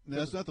too?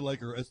 No, it's not the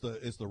Laker. It's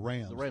the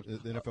Rams. The Rams.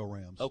 The NFL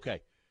Rams.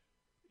 Okay.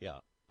 Yeah,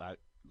 I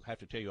have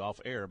to tell you off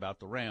air about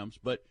the Rams,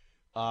 but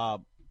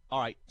all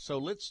right. So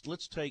let's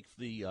take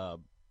the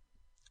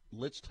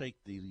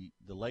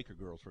Laker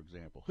girls for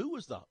example. Who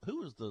was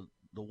the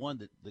one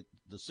that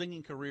the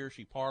singing career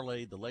she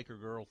parlayed the Laker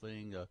girl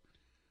thing?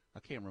 I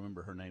can't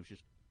remember her name.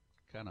 She's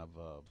kind of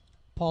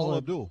Paula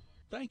Abdul.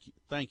 Thank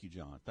you,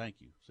 John. Thank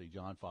you. See,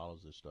 John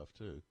follows this stuff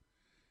too,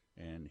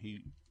 and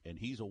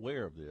he's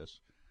aware of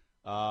this.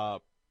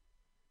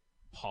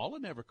 Paula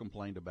never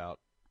complained about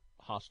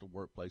hostile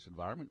workplace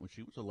environment when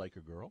she was a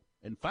Laker girl.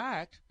 In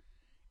fact,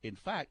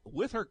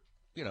 with her,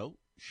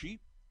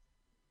 she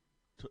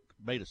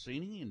made a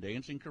singing and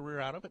dancing career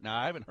out of it. Now,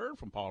 I haven't heard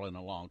from Paula in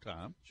a long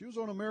time. She was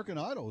on American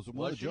Idol as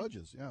one of the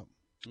judges. Yeah.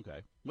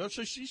 Okay. Well,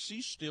 so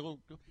she's still.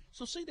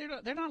 So see,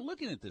 they're not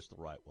looking at this the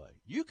right way.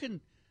 You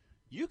can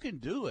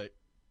do it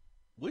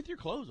with your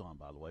clothes on,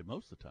 by the way,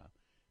 most of the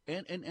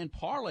time, and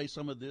parlay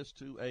some of this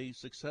to a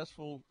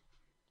successful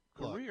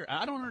career. Look,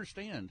 I don't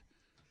understand.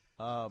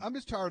 I'm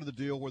just tired of the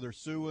deal where they're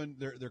suing,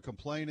 they're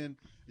complaining.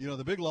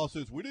 The big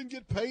lawsuits. We didn't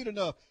get paid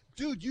enough,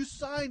 dude. You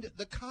signed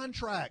the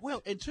contract.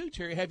 Well, and too,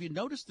 Terry, have you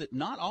noticed that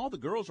not all the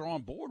girls are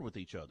on board with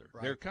each other?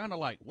 Right. They're kind of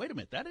like, wait a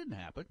minute, that didn't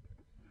happen.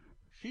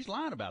 She's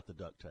lying about the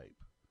duct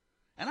tape,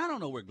 and I don't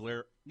know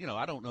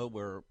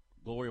where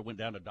Gloria went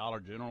down to Dollar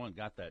General and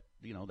got that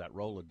that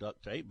roll of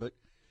duct tape, but.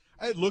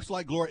 It looks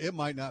like Gloria. It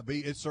might not be.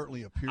 It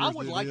certainly appears. I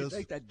would like to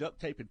take that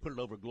duct tape and put it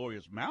over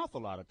Gloria's mouth a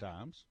lot of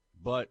times,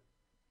 but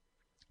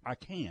I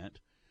can't.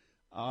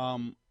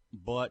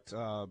 But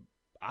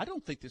I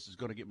don't think this is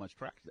going to get much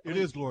traction. It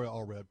is Gloria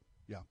Allred.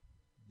 Yeah,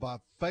 by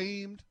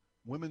famed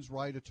women's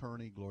right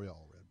attorney Gloria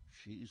Allred.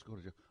 She's going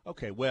to do.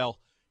 Okay, well,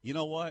 you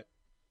know what?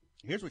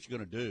 Here's what you're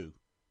going to do.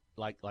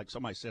 Like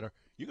somebody said,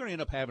 you're going to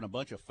end up having a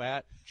bunch of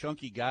fat,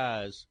 chunky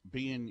guys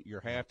being your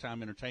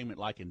halftime entertainment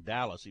like in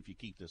Dallas if you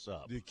keep this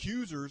up. The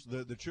accusers,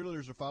 the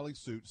cheerleaders are filing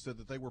suit, said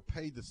that they were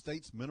paid the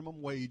state's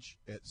minimum wage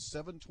at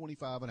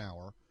 $7.25 an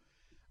hour,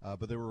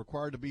 but they were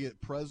required to be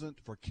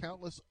present for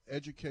countless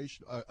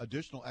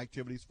additional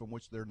activities from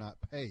which they're not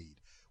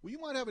paid. Well, you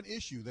might have an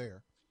issue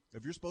there.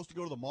 If you're supposed to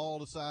go to the mall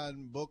to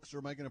sign books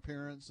or make an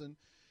appearance, and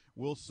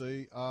we'll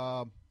see.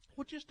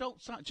 Well, just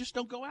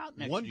don't go out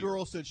next One year.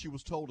 girl said she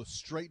was told to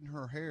straighten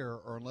her hair,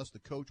 or unless the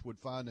coach would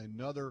find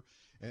another.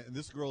 And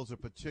this girl is a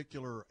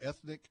particular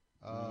ethnic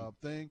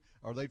thing,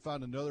 or they'd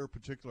find another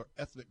particular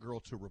ethnic girl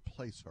to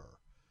replace her.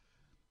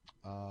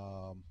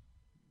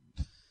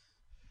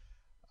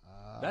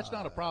 That's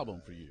not a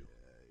problem for you.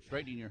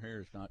 Straightening your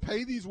hair is not.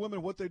 Pay these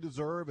women what they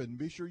deserve, and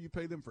be sure you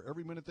pay them for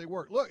every minute they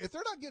work. Look, if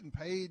they're not getting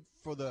paid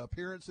for the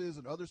appearances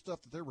and other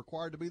stuff that they're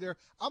required to be there,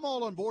 I'm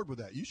all on board with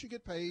that. You should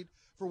get paid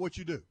for what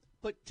you do.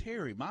 But,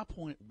 Terry, my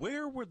point,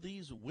 where were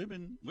these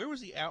women, where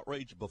was the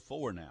outrage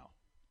before now?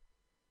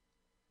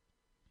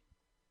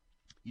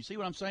 You see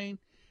what I'm saying?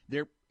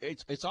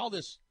 It's all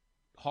this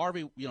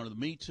Harvey, the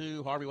Me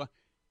Too, Harvey,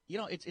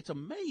 it's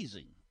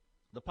amazing.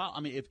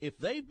 If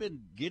they've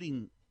been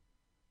getting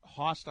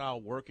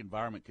hostile work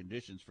environment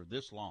conditions for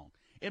this long,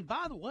 and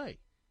by the way,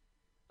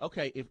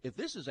 okay, if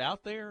this is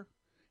out there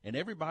and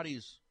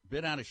everybody's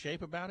been out of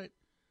shape about it,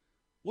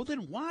 well,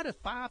 then why do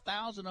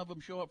 5,000 of them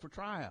show up for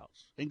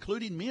tryouts,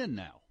 including men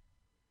now?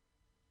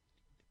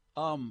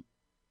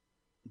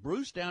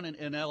 Bruce down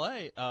in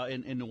L.A.,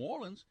 in New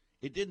Orleans,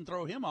 it didn't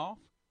throw him off.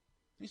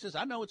 He says,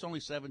 I know it's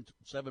only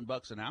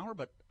 $7 an hour,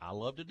 but I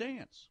love to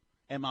dance.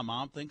 And my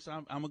mom thinks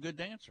I'm a good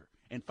dancer.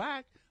 In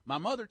fact, my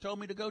mother told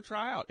me to go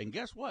try out. And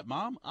guess what,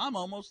 Mom? I'm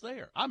almost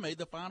there. I made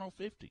the final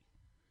 50.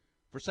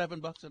 for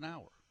 $7 an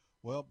hour.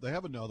 Well, they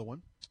have another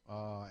one,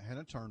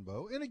 Hannah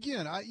Turnbow. And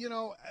again,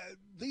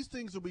 these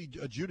things will be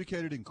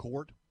adjudicated in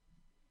court.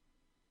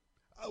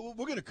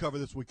 We're going to cover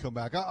this when we come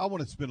back. I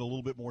want to spend a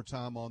little bit more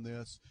time on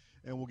this,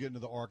 and we'll get into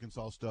the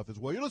Arkansas stuff as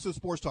well. You're listening to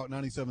Sports Talk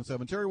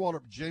 97.7. Terry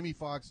Waldrop, Jamie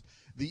Foxx,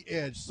 The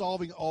Edge,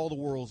 solving all the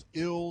world's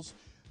ills.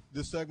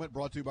 This segment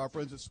brought to you by our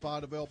friends at Spa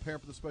Deville,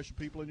 parent for the special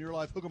people in your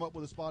life. Hook them up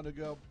with a Spa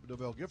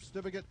Deville gift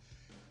certificate.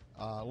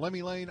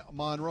 Lemmy Lane,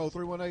 Monroe,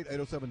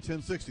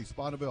 318-807-1060.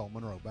 Spa Deville,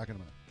 Monroe. Back in a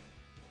minute.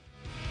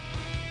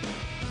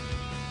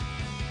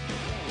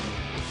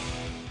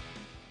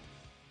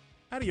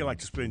 How do you like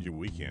to spend your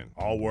weekend?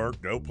 All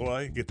work, no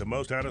play? Get the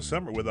most out of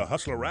summer with a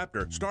Hustler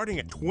Raptor starting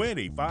at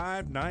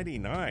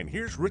 $25.99.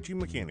 Here's Richie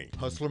McKinney.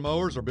 Hustler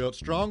mowers are built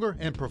stronger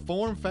and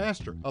perform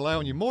faster,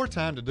 allowing you more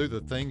time to do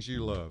the things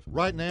you love.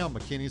 Right now,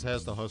 McKinney's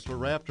has the Hustler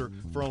Raptor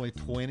for only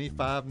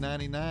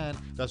 $25.99.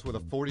 That's with a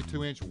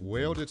 42-inch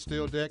welded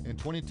steel deck and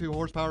 22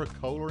 horsepower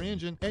Kohler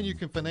engine, and you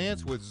can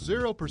finance with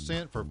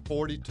 0% for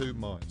 42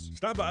 months.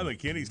 Stop by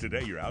McKinney's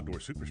today, your outdoor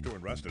superstore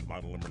in Ruston,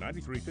 model number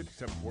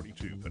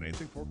 935742.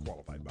 Financing for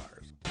qualified buyers.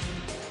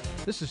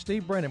 This is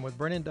Steve Brennan with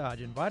Brennan Dodge,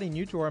 inviting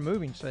you to our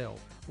moving sale.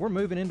 We're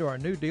moving into our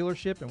new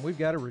dealership, and we've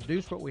got to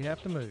reduce what we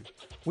have to move.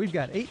 We've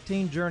got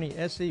 18 Journey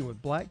SE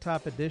with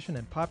Blacktop Edition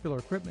and Popular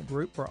Equipment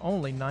Group for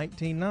only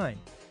 $19,900.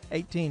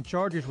 18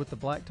 Chargers with the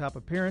Blacktop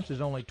appearance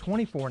is only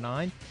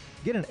 $24,900.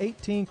 Get an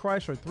 18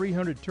 Chrysler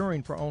 300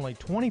 Touring for only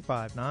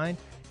 $25,900,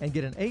 and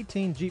get an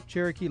 18 Jeep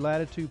Cherokee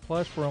Latitude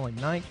Plus for only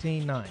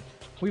 $19,900.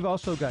 We've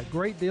also got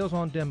great deals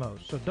on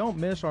demos, so don't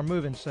miss our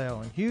moving sale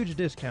and huge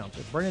discounts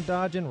at Brennan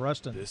Dodge in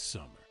Ruston. This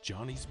summer,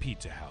 Johnny's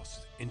Pizza House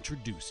is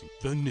introducing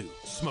the new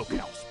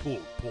Smokehouse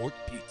Pulled Pork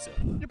Pizza.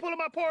 You pulling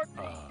my pork?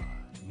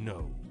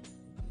 No,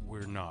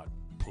 we're not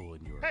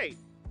pulling your... Hey,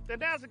 the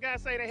announcer guy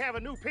say they have a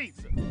new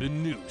pizza. The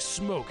new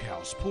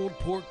Smokehouse Pulled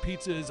Pork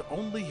Pizza is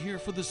only here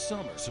for the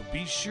summer, so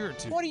be sure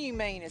to... What do you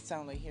mean it's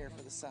only here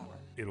for the summer?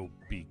 It'll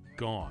be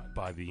gone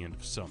by the end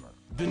of summer.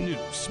 The new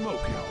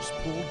Smokehouse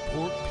Pulled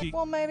Pork Pizza.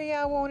 Well, maybe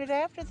I want it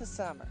after the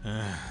summer.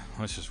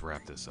 Let's just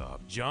wrap this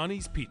up.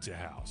 Johnny's Pizza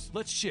House.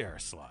 Let's share a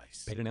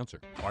slice. Paid announcer.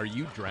 Are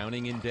you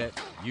drowning in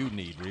debt? You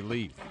need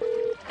relief.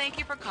 Thank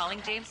you for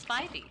calling James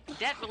Spivey,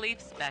 Debt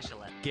Relief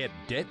Specialist. Get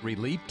debt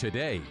relief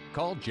today.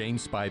 Call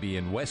James Spivey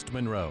in West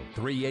Monroe,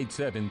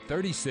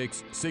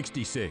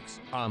 387-3666.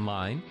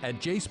 Online at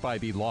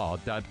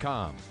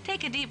jspiveylaw.com.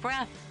 Take a deep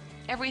breath.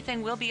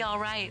 Everything will be all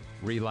right.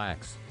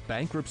 Relax.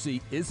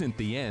 Bankruptcy isn't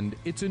the end,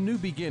 it's a new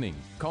beginning.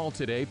 Call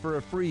today for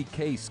a free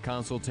case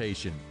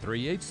consultation,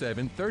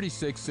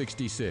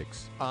 387-3666.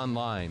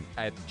 Online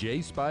at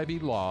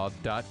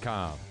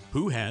jspiveylaw.com.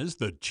 Who has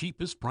the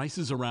cheapest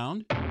prices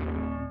around?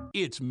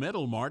 It's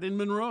Metal Mart in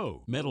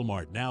Monroe. Metal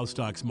Mart now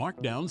stocks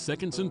markdown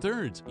seconds and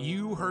thirds.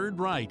 You heard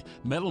right.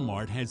 Metal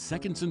Mart has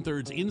seconds and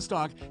thirds in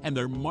stock, and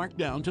they're marked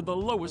down to the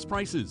lowest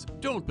prices.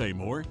 Don't pay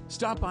more.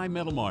 Stop by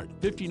Metal Mart,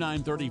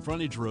 5930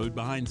 Frontage Road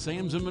behind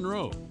Sam's in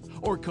Monroe.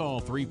 Or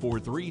call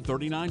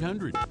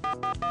 343-3900.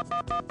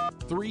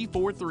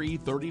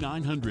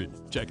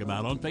 343-3900. Check them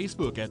out on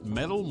Facebook at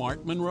Metal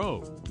Mart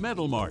Monroe.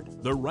 Metal Mart,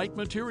 the right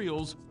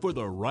materials for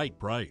the right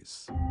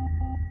price.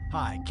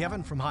 Hi,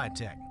 Kevin from High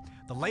Tech.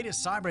 The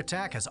latest cyber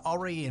attack has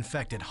already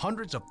infected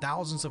hundreds of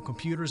thousands of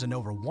computers in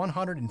over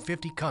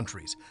 150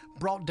 countries,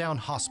 brought down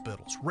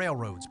hospitals,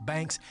 railroads,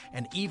 banks,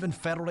 and even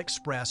Federal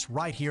Express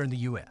right here in the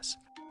U.S.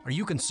 Are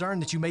you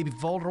concerned that you may be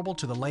vulnerable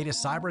to the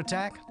latest cyber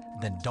attack?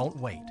 Then don't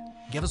wait.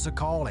 Give us a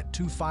call at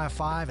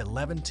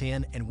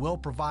 255-1110 and we'll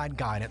provide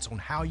guidance on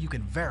how you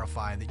can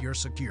verify that you're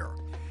secure.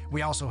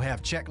 We also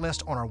have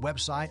checklists on our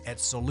website at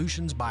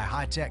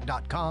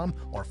solutionsbyhightech.com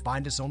or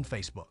find us on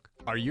Facebook.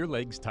 Are your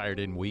legs tired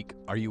and weak?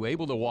 Are you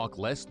able to walk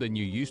less than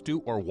you used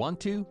to or want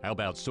to? How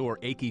about sore,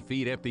 achy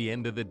feet at the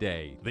end of the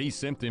day? These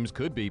symptoms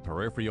could be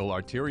peripheral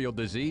arterial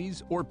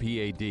disease or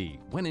PAD.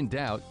 When in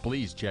doubt,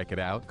 please check it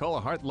out. Call a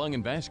Heart, Lung,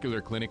 and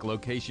Vascular Clinic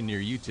location near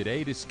you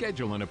today to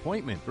schedule an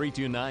appointment.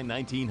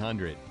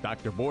 329-1900.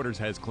 Dr. Borders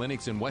has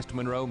clinics in West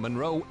Monroe,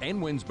 Monroe,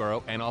 and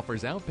Winsboro and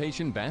offers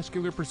outpatient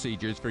vascular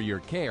procedures for your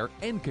care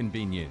and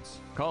convenience.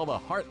 Call the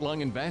Heart,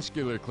 Lung, and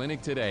Vascular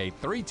Clinic today,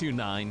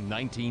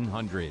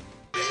 329-1900.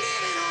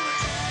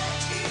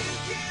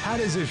 How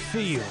does it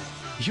feel?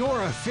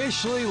 You're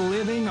officially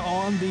living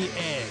on the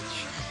edge.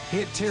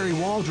 Hit Terry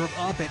Waldrop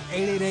up at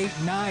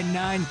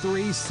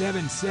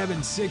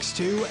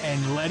 888-993-7762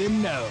 and let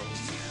him know.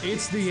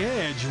 It's The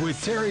Edge with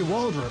Terry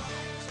Waldrop.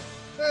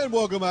 And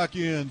welcome back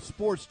in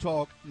Sports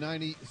Talk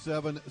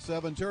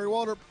 97.7. Terry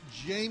Waldrop,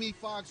 Jamie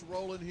Foxx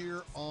rolling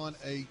here on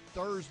a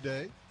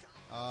Thursday.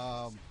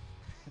 Man,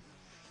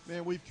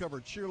 we've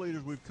covered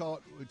cheerleaders. We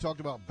talked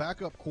about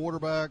backup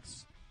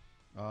quarterbacks.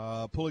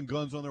 Pulling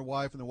guns on their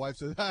wife, and the wife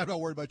says, I'm not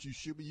worried about you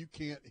shoot me. You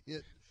can't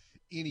hit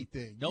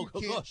anything. You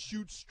can't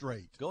shoot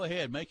straight. Go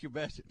ahead. Take your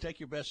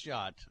best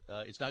shot.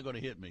 It's not going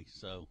to hit me.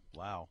 So,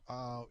 wow.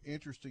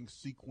 Interesting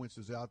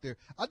sequences out there.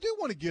 I do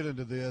want to get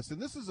into this,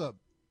 and this is a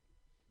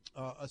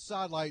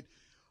sidelight.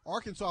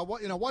 Arkansas, I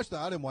didn't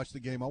watch the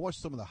game. I watched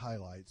some of the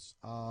highlights.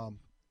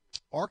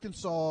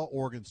 Arkansas,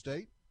 Oregon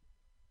State.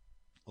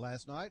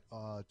 last night.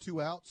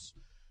 2 outs.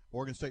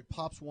 Oregon State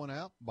pops 1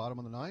 out, bottom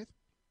of the 9th.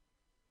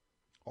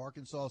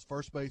 Arkansas's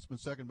first baseman,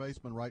 second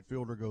baseman, right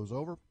fielder goes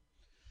over.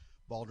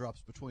 Ball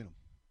drops between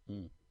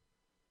them.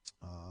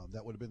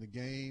 That would have been the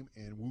game,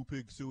 and Woo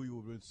Pig Sooie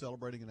would have been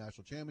celebrating a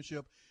national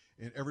championship,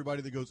 and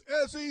everybody that goes,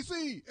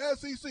 SEC,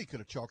 SEC, could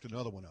have chalked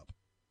another one up.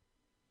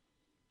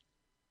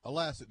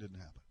 Alas, it didn't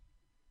happen.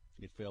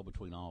 It fell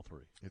between all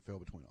three.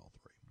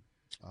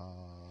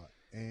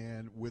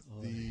 And with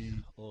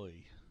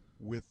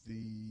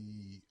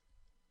the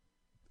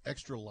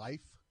extra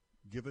life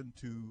given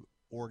to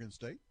Oregon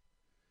State,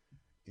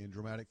 in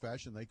dramatic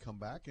fashion, they come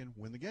back and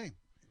win the game,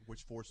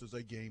 which forces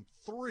a game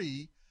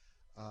 3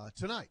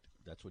 tonight.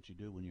 That's what you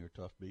do when you're a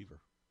tough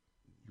beaver.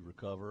 You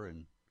recover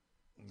and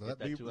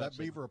that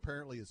beaver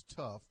apparently is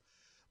tough.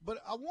 But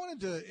I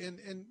wanted to,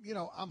 and you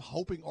know, I'm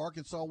hoping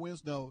Arkansas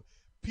wins. No,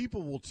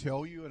 people will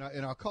tell you,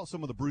 and I'll call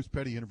some of the Bruce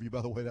Petty interview,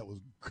 by the way, that was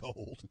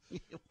gold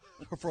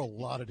for a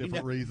lot of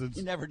different reasons.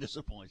 He never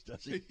disappoints,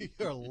 does he?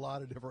 There are a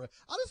lot of different.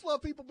 I just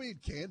love people being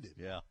candid.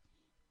 Yeah.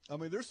 I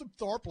mean, there's some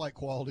Tharp-like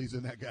qualities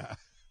in that guy.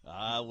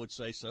 I would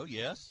say so,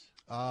 yes.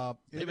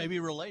 They may be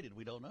related.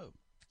 We don't know.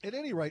 At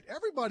any rate,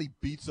 everybody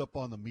beats up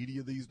on the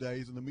media these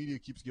days, and the media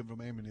keeps giving them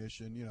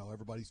ammunition. You know,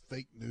 everybody's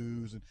fake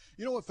news. And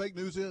you know what fake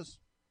news is?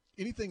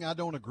 Anything I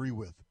don't agree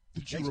with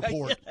that you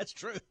report. Yeah, that's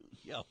true.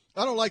 Yeah.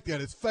 I don't like that.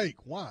 It's fake.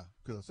 Why?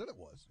 Because I said it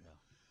was.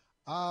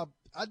 Yeah.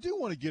 I do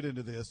want to get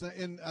into this,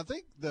 and I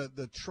think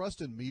the trust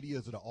in media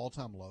is at an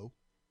all-time low.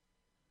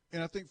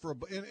 And I think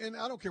and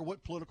I don't care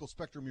what political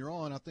spectrum you're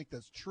on, I think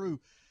that's true.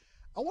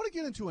 I want to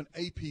get into an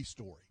AP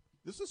story.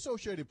 This is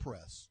Associated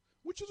Press,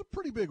 which is a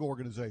pretty big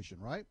organization,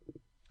 right?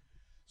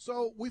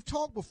 So we've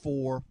talked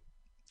before,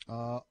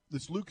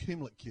 this Luke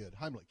Heimlich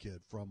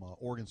kid from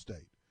Oregon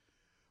State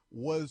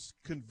was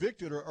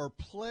convicted or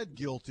pled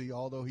guilty,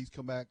 although he's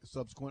come back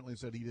subsequently and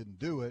said he didn't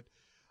do it,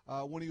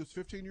 when he was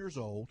 15 years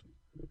old,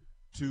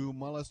 to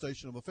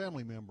molestation of a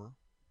family member,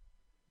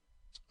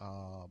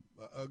 a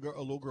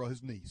little girl,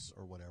 his niece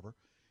or whatever.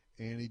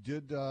 And he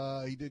did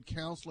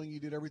counseling. He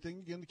did everything.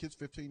 Again, the kid's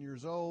 15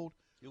 years old.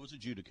 It was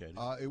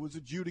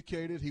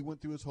adjudicated. He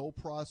went through his whole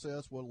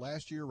process. Well,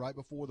 last year, right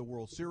before the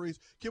World Series,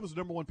 kid was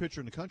the #1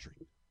 pitcher in the country.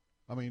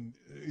 I mean,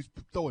 he's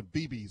throwing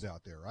BBs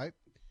out there, right?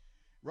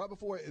 Right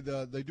before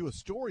they do a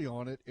story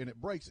on it, and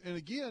it breaks. And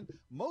again,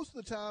 most of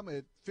the time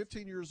at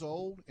 15 years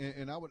old,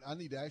 and I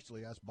need to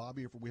actually ask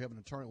Bobby if we have an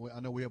attorney. I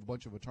know we have a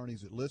bunch of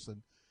attorneys that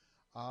listen.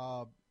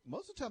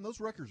 Most of the time,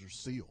 those records are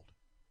sealed.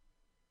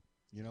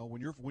 You know,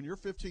 when you're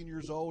 15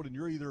 years old and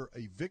you're either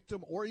a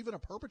victim or even a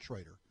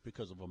perpetrator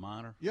because of a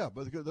minor. Yeah,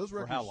 but because those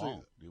records. For how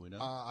long? Do we know?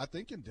 I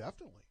think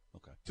indefinitely.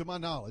 Okay. To my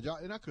knowledge,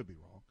 and I could be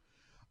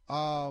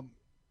wrong.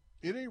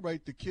 At any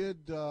rate, the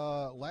kid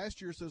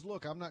last year says,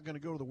 "Look, I'm not going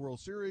to go to the World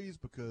Series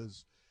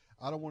because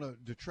I don't want to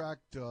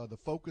detract the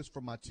focus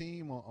from my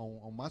team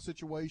on my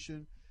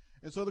situation."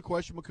 And so the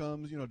question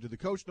becomes, you know, did the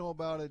coach know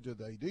about it? Did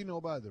the AD know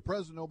about it? Did the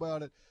president know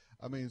about it?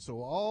 I mean, so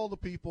all the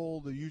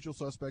people, the usual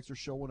suspects, are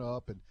showing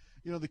up. And,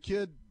 you know, the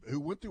kid who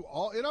went through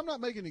all – and I'm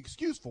not making an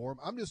excuse for him.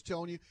 I'm just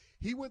telling you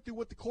he went through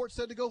what the court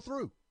said to go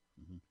through.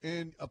 Mm-hmm.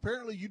 And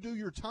apparently you do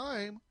your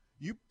time.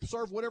 You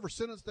serve whatever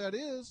sentence that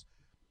is.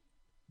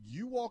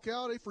 You walk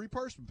out a free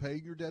person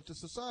paying your debt to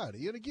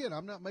society. And, again,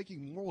 I'm not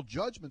making moral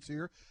judgments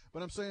here,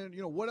 but I'm saying,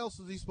 you know, what else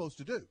is he supposed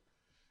to do?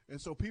 And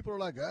so people are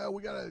like,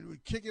 we got to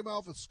kick him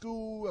off of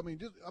school. I mean,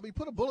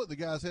 put a bullet in the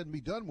guy's head and be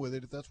done with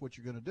it if that's what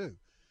you're going to do.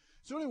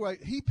 So anyway,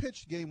 he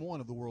pitched Game 1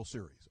 of the World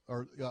Series,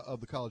 or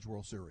of the College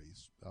World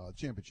Series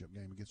championship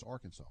game against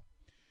Arkansas.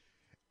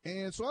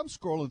 And so I'm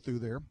scrolling through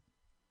there,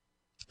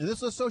 and this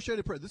is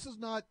Associated Press. This is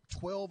not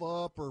 12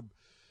 Up or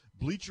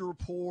Bleacher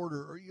Report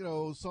or you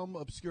know, some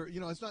obscure, you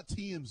know, it's not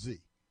TMZ,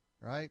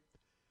 right?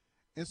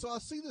 And so I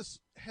see this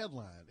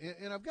headline,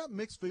 and I've got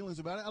mixed feelings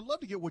about it. I'd love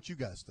to get what you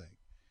guys think.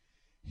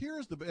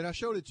 And I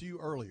showed it to you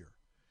earlier.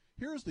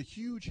 Here's the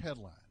huge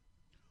headline.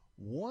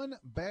 One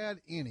bad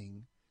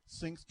inning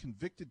sinks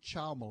convicted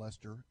child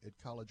molester at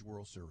College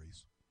World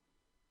Series.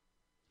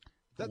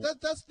 That's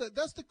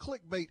the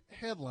clickbait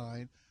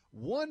headline.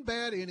 One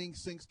bad inning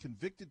sinks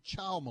convicted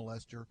child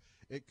molester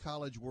at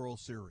College World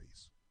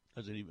Series.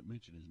 Doesn't even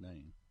mention his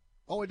name.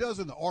 Oh, it does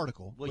in the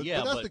article. Well, but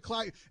that's the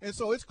click. And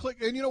so it's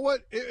clicked. And you know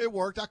what? It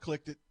worked. I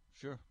clicked it.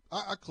 Sure.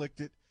 I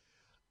clicked it.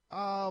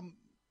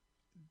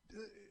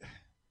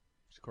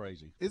 It's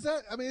crazy. Is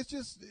that? I mean, it's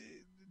just.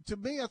 To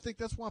me, I think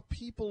that's why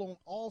people on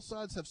all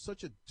sides have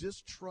such a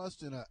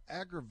distrust and an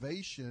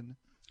aggravation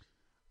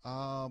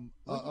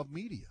of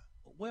media.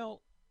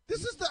 Well,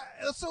 this is the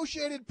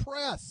Associated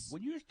Press.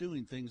 When you're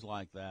doing things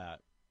like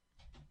that,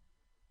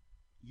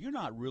 you're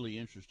not really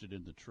interested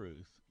in the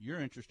truth. You're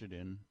interested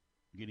in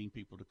getting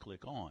people to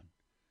click on.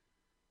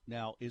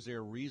 Now, is there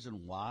a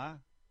reason why?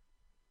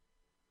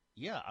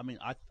 Yeah, I mean,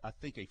 I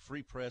think a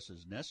free press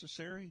is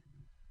necessary,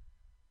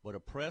 but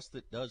a press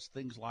that does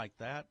things like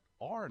that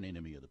are an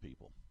enemy of the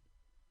people.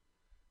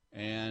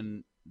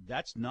 And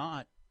that's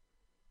not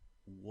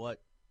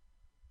what,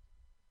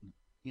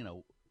 you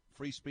know,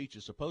 free speech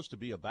is supposed to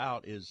be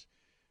about, is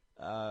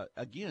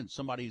again,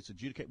 somebody's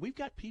adjudicated. We've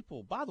got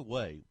people, by the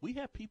way, we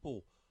have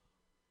people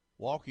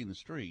walking the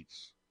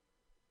streets,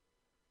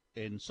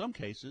 in some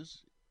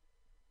cases,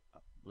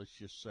 let's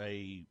just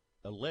say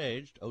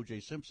alleged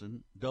O.J.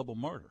 Simpson double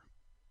murder.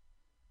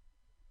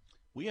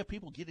 We have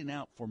people getting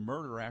out for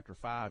murder after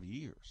 5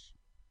 years.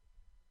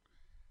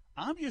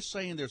 I'm just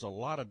saying there's a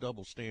lot of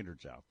double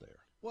standards out there.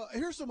 Well,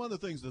 here's some other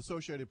things the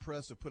Associated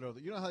Press have put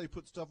out. You know how they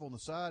put stuff on the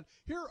side?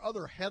 Here are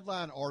other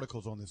headline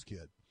articles on this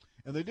kid.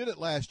 And they did it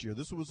last year.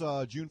 This was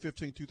June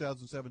 15,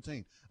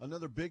 2017.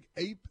 Another big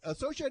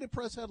Associated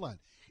Press headline.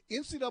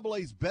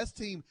 NCAA's best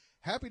team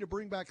happy to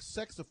bring back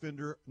sex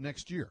offender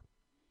next year.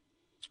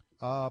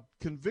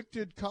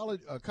 Convicted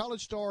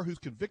college star who's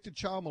convicted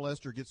child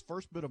molester gets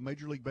first bit of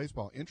Major League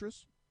Baseball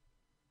interest.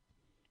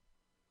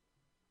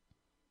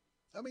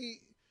 I mean,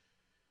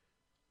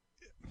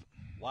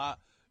 why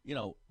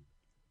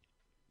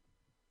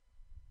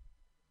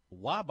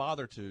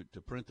bother to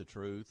print the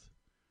truth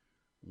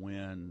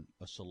when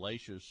a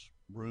salacious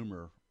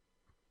rumor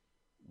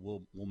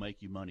will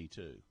make you money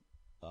too?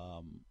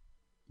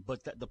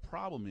 But the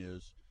problem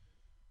is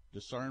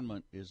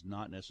discernment is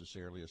not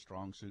necessarily a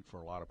strong suit for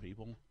a lot of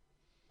people.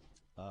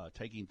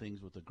 Taking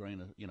things with a grain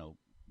of,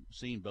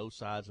 seeing both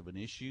sides of an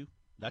issue.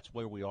 That's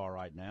where we are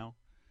right now.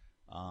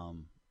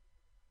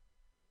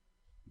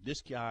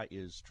 This guy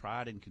is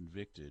tried and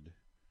convicted.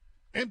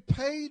 And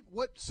paid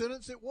what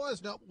sentence it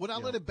was. Now, would I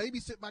let him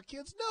babysit my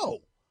kids? No.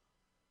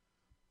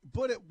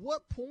 But at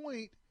what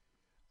point,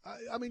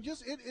 I mean,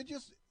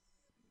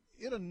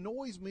 it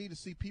annoys me to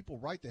see people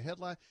write the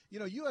headline.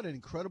 You had an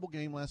incredible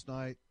game last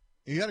night.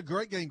 You had a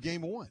great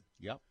game one.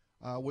 Yep.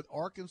 With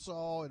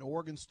Arkansas and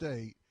Oregon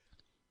State.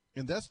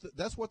 And that's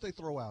what they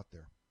throw out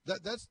there.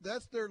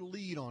 That's their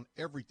lead on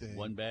everything.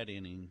 One bad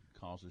inning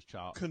causes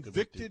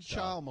convicted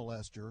child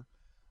molester.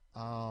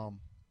 Well,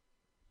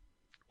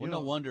 no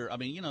wonder. I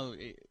mean,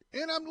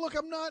 and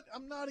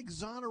I'm not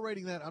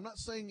exonerating that. I'm not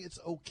saying it's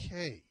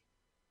okay.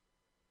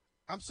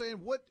 I'm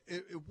saying at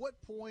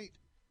what point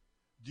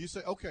do you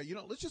say, okay,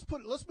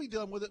 let's be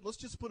done with it. Let's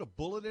just put a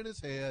bullet in his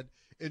head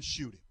and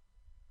shoot him.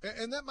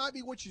 And that might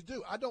be what you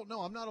do. I don't know.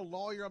 I'm not a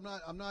lawyer. I'm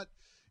not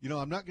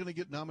going to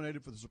get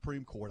nominated for the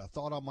Supreme Court. I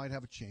thought I might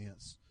have a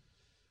chance.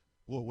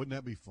 Well, wouldn't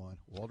that be fun?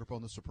 Waldrop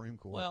on the Supreme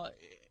Court. Well,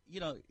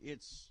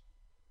 it's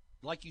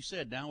like you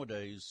said,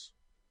 nowadays,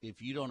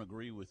 if you don't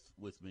agree with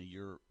me,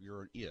 you're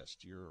an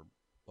ist. You're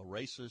a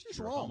racist.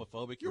 You're wrong.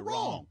 Homophobic. You're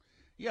wrong. wrong.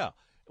 Yeah,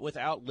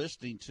 without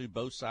listening to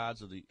both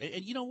sides of the –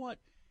 and you know what?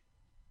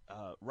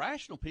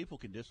 Rational people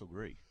can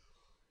disagree.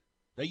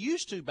 They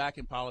used to back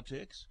in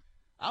politics.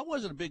 I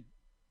wasn't a big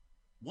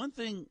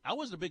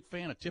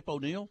fan of Tip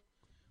O'Neill.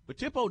 But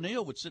Tip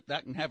O'Neill would sit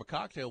back and have a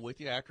cocktail with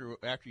you after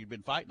you'd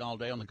been fighting all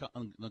day on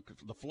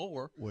the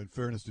floor. Well, in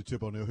fairness to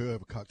Tip O'Neill, he'll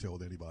have a cocktail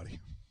with anybody.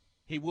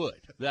 He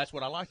would. That's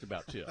what I liked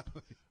about Tip.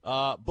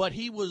 But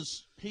there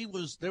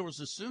was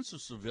a sense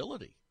of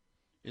civility,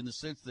 in the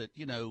sense that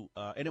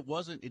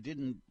and it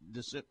didn't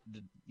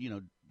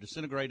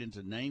disintegrate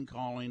into name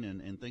calling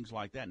and things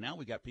like that. Now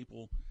we got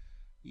people,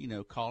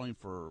 calling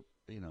for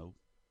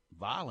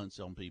violence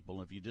on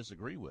people if you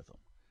disagree with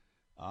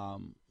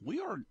them. We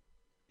are.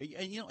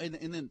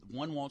 And then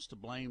one wants to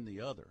blame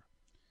the other.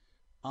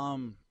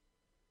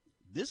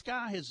 This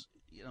guy has,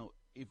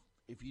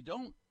 if you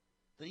don't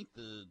think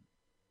the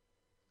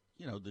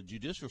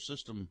judicial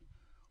system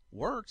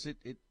works,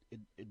 it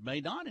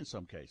may not in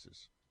some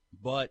cases.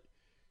 But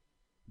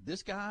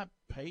this guy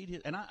paid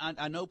his, and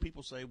I know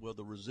people say, well,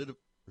 the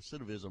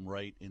recidivism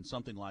rate in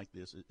something like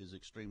this is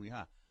extremely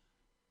high.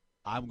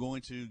 I'm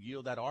going to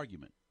yield that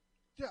argument.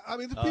 Yeah, I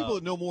mean, the people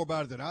that know more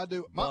about it than I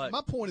do.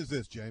 My point is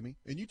this, Jamie,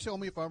 and you tell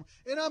me if I'm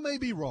 – and I may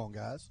be wrong,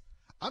 guys.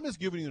 I'm just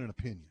giving you an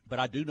opinion. But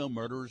I do know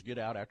murderers get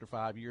out after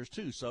 5 years,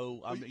 too.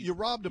 So I mean, you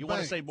robbed a bank. You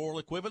want to say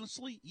moral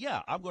equivalency?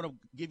 Yeah, I'm going to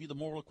give you the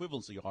moral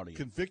equivalency audience.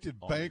 Convicted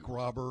bank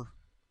robber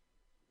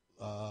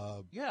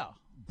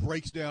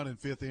breaks down in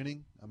fifth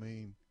inning. I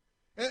mean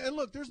 – and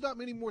look, there's not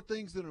many more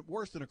things that are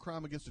worse than a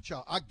crime against a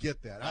child. I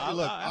get that. I'm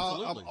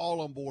all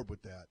on board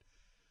with that.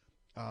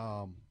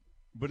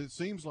 But it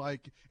seems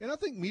like, and I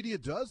think media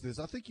does this.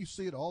 I think you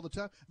see it all the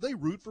time. They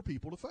root for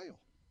people to fail.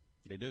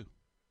 They do.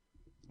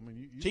 I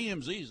mean,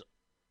 TMZ's.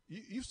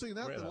 You've seen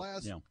that in the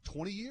last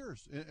 20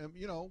 years. And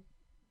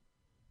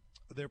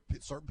there are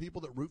certain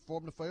people that root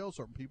for them to fail,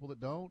 certain people that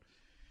don't.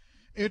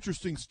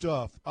 Interesting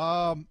stuff.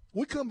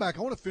 We come back.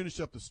 I want to finish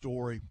up the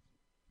story.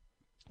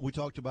 We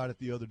talked about it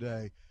the other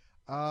day.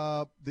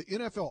 The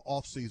NFL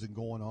offseason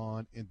going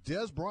on, and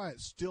Dez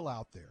Bryant's still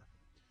out there.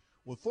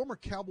 Well, former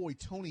Cowboy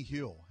Tony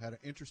Hill had an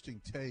interesting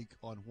take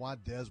on why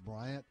Dez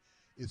Bryant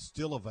is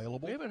still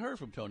available. We haven't heard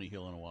from Tony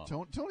Hill in a while.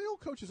 Tony Hill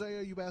coaches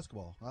AAU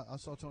basketball. I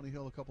saw Tony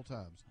Hill a couple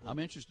times. I'm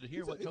interested to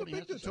hear what Tony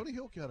has to say. Tony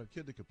Hill had a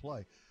kid that could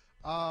play.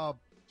 At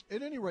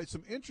any rate,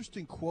 some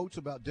interesting quotes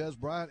about Dez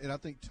Bryant, and I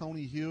think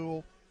Tony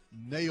Hill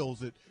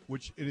nails it.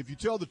 And if you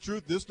tell the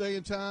truth this day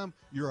and time,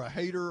 you're a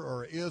hater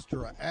or an ist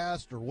or an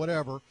ast or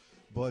whatever,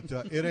 but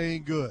it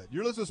ain't good.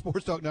 You're listening to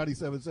Sports Talk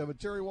 97.7.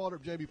 Terry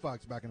Waldrop, Jamie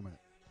Foxx, back in a minute.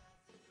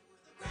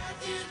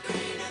 Grass is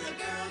green and the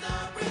girls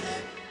are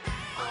pretty.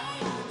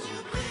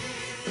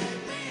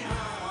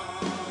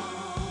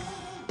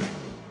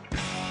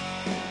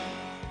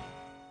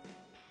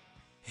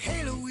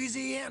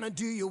 Louisiana,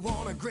 do you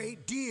want a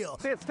great deal?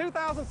 Since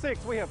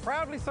 2006, we have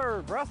proudly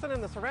served Ruston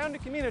and the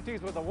surrounding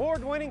communities with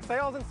award-winning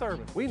sales and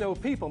service. We know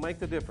people make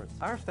the difference.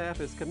 Our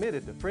staff is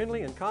committed to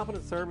friendly and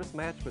confident service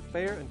matched with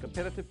fair and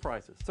competitive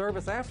prices.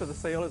 Service after the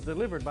sale is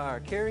delivered by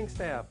our caring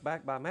staff,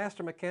 backed by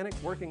master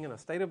mechanics working in a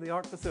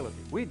state-of-the-art facility.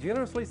 We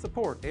generously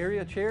support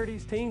area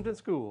charities, teams, and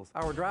schools.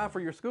 Our Drive for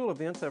Your School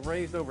events have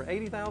raised over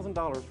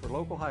 $80,000 for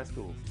local high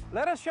schools.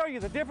 Let us show you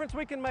the difference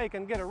we can make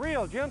and get a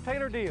real Jim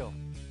Taylor deal.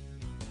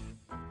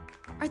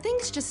 Are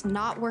things just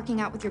not working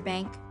out with your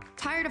bank?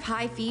 Tired of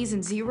high fees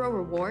and zero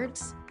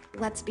rewards?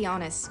 Let's be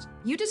honest,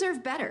 you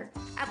deserve better.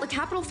 At La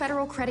Capital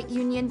Federal Credit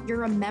Union,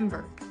 you're a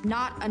member,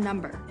 not a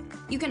number.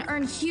 You can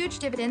earn huge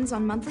dividends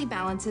on monthly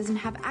balances and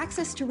have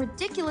access to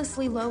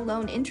ridiculously low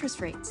loan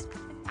interest rates.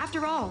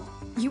 After all,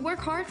 you work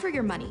hard for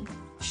your money.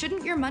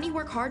 Shouldn't your money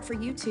work hard for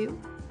you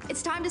too?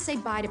 It's time to say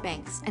bye to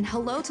banks and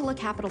hello to La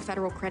Capital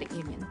Federal Credit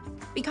Union.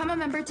 Become a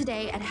member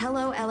today at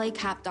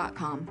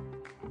hellolacap.com.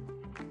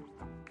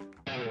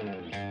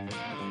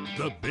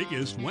 The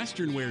biggest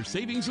Western wear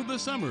savings of the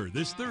summer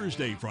this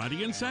Thursday,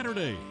 Friday, and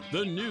Saturday.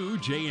 The new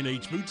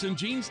J&H Boots and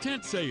Jeans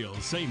tent sale.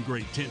 Same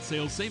great tent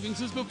sale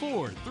savings as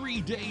before,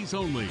 3 days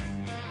only.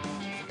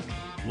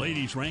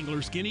 Ladies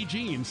Wrangler skinny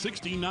jeans,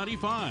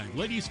 $16.95.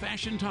 Ladies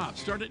fashion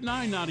tops start at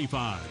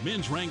 $9.95.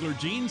 Men's Wrangler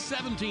jeans,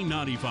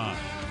 $17.95.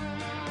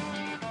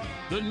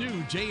 The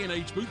new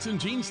J&H Boots and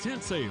Jeans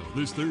tent sale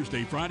this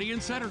Thursday, Friday,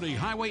 and Saturday.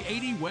 Highway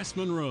 80 West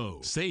Monroe.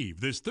 Save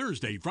this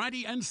Thursday,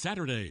 Friday, and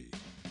Saturday.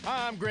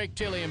 Hi, I'm Greg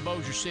Tilley in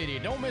Bossier City.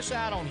 Don't miss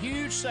out on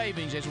huge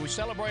savings as we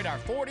celebrate our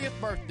 40th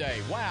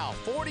birthday. Wow,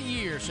 40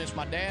 years since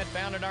my dad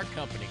founded our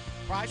company.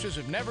 Prices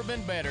have never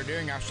been better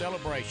during our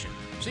celebration.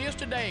 See us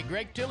today,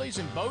 Greg Tilley's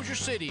in Bossier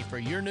City for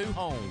your new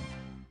home.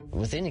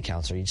 With any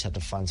counselor, you just have to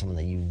find someone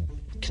that you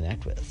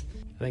connect with.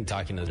 I think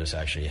talking to this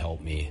actually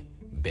helped me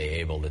be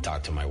able to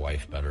talk to my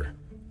wife better.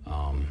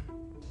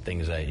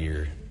 Things that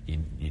you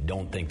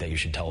don't think that you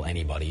should tell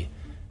anybody,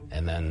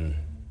 and then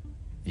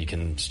you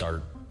can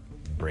start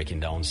breaking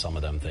down some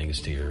of them things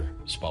to your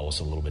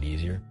spouse a little bit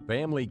easier.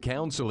 Family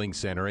Counseling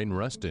Center in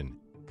Ruston.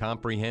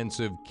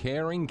 Comprehensive,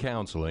 caring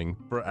counseling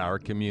for our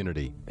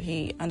community.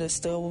 He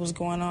understood what was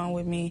going on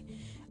with me.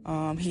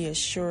 He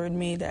assured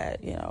me that,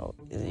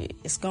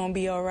 it's going to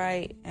be all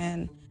right,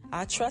 and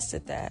I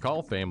trusted that.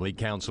 Call Family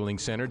Counseling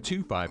Center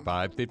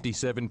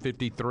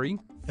 255-5753.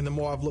 And the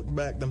more I've looked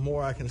back, the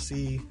more I can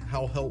see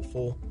how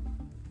helpful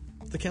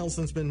the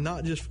counseling's been,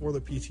 not just for the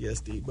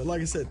PTSD, but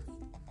like I said,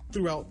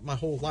 throughout my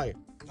whole life.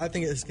 I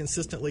think it has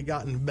consistently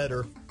gotten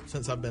better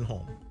since I've been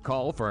home.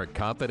 Call for a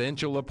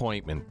confidential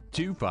appointment,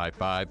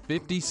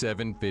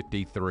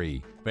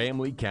 255-5753.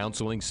 Family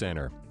Counseling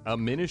Center, a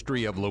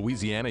ministry of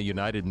Louisiana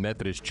United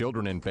Methodist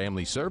Children and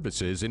Family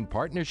Services in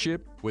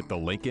partnership with the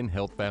Lincoln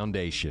Health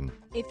Foundation.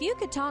 If you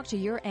could talk to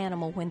your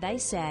animal when they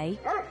say,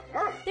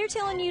 they're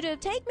telling you to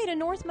take me to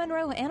North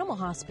Monroe Animal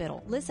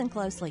Hospital, listen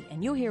closely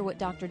and you'll hear what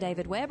Dr.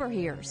 David Weber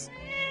hears.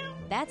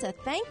 That's a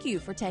thank you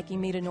for taking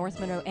me to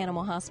North Monroe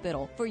Animal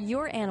Hospital. For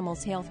your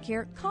animal's health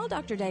care, call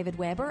Dr. David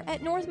Weber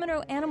at North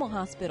Monroe Animal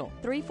Hospital,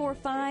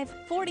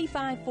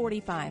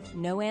 345-4545.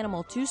 No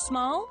animal too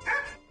small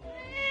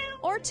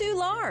or too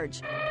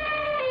large.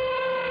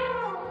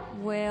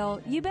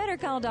 Well, you better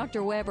call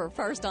Dr. Weber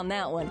first on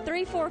that one,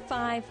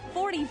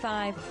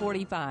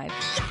 345-4545.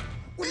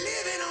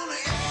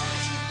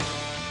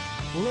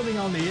 Living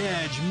on the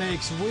edge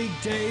makes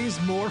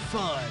weekdays more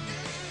fun,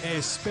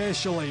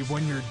 especially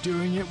when you're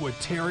doing it with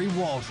Terry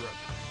Waldrop.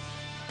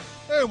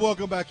 Hey,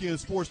 welcome back in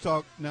Sports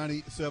Talk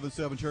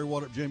 97.7. Terry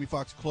Waldrop, Jamie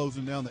Foxx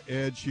closing down the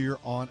edge here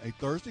on a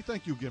Thursday.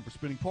 Thank you again for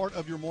spending part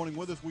of your morning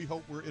with us. We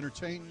hope we're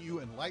entertaining you,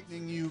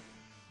 enlightening you,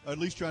 at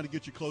least trying to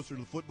get you closer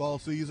to the football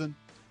season.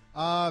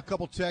 A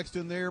couple texts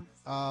in there.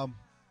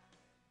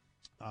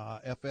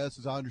 FS,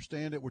 as I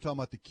understand it, we're talking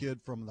about the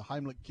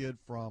Heimlich kid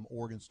from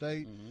Oregon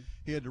State. Mm-hmm.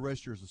 He had to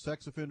register as a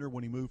sex offender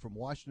when he moved from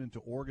Washington to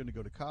Oregon to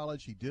go to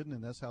college. He didn't,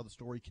 and that's how the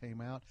story came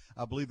out.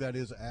 I believe that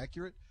is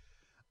accurate.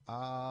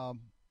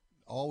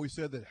 Always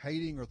said that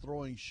hating or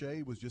throwing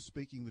shade was just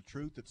speaking the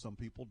truth that some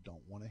people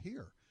don't want to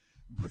hear.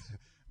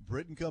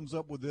 Britton comes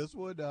up with this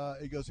one.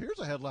 He goes, here's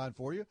a headline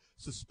for you.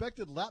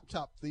 Suspected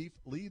laptop thief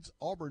leads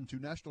Auburn to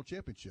national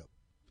championship.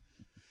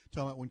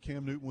 Talking about when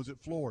Cam Newton was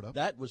at Florida.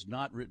 That was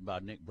not written by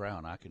Nick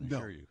Brown, I can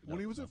assure you. When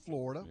he was at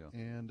Florida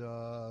and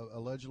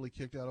allegedly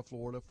kicked out of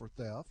Florida for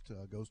theft,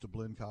 goes to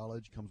Blinn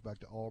College, comes back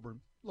to Auburn.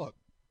 Look,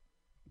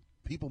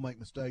 people make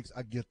mistakes.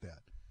 I get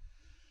that.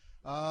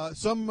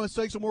 Some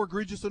mistakes are more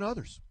egregious than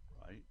others.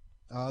 Right.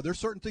 There's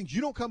certain things you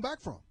don't come back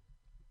from.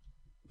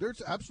 There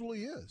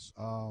absolutely is.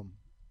 And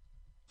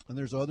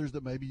there's others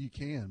that maybe you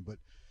can. But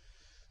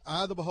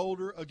eye of the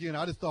beholder, again,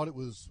 I just thought it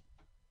was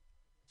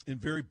in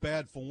very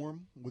bad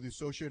form with the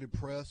Associated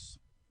Press.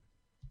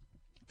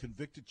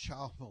 Convicted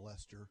child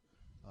molester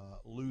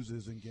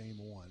loses in game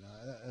one.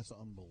 That's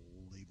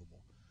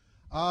unbelievable.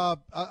 I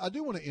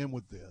do want to end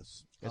with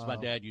this. As my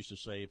dad used to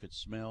say, if it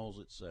smells,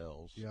 it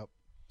sells. Yep.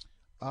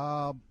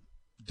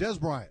 Des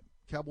Bryant,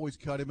 Cowboys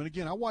cut him. And,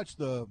 again, I watched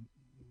the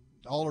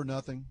All or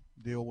Nothing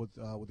deal with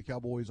the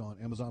Cowboys on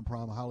Amazon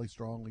Prime. I highly,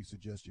 strongly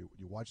suggest you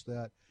watch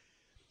that.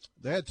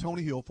 They had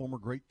Tony Hill, former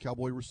great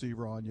Cowboy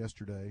receiver, on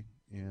yesterday,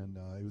 and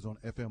he was on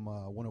FM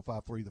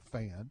 105.3 The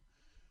Fan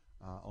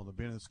on the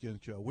Ben and Skin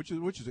show, which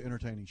is an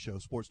entertaining show,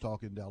 sports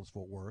talk in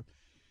Dallas-Fort Worth.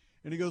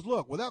 And he goes,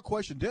 look, without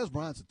question, Dez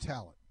Bryant's a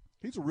talent.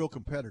 He's a real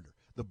competitor.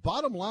 The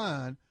bottom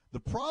line, the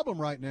problem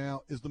right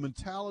now is the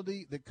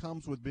mentality that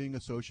comes with being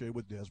associated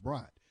with Dez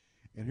Bryant.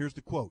 And here's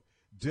the quote.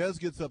 Dez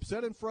gets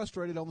upset and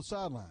frustrated on the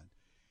sideline.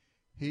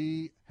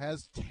 He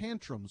has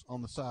tantrums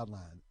on the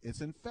sideline. It's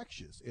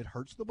infectious. It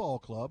hurts the ball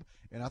club,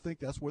 and I think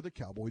that's where the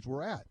Cowboys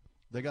were at.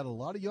 They got a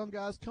lot of young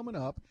guys coming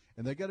up,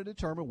 and they got to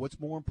determine what's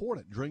more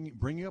important,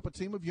 bringing up a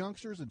team of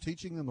youngsters and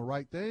teaching them the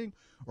right thing,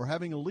 or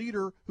having a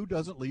leader who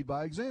doesn't lead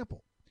by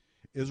example.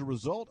 As a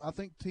result, I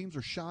think teams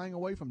are shying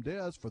away from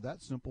Dez for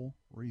that simple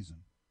reason.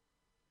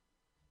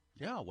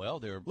 Yeah, well,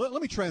 they're...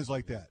 Let me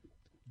translate that.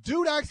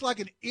 Dude acts like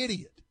an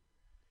idiot.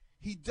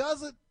 He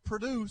doesn't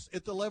produce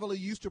at the level he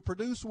used to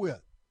produce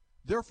with.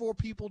 Therefore,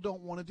 people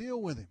don't want to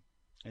deal with him.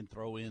 And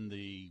throw in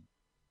the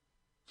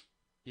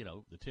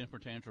temper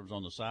tantrums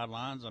on the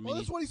sidelines. I mean, well,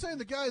 that's what he's saying.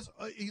 The guy's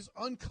he's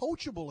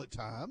uncoachable at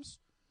times,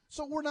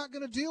 so we're not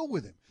going to deal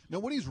with him. Now,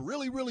 when he's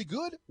really, really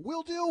good,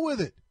 we'll deal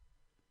with it.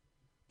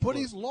 But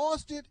he's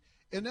lost it,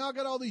 and now I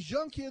got all these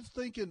young kids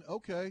thinking,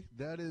 okay,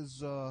 that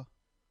is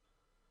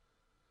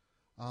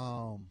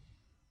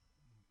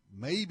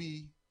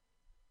maybe,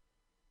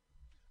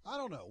 I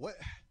don't know what.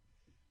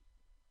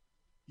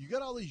 You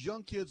got all these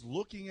young kids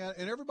looking at,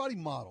 and everybody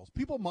models.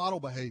 People model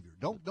behavior.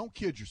 Don't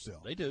kid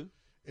yourself. They do.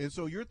 And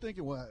so you're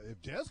thinking, well,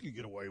 if Dez can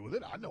get away with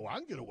it, I know I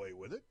can get away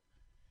with it.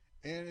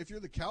 And if you're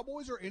the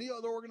Cowboys or any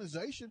other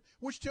organization,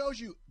 which tells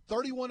you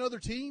 31 other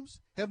teams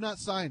have not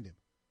signed him.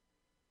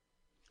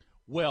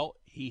 Well,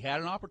 he had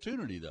an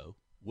opportunity, though,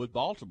 with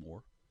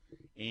Baltimore,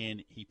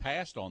 and he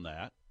passed on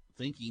that,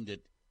 thinking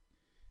that,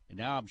 and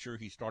now I'm sure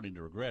he's starting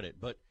to regret it.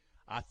 But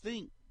I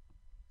think,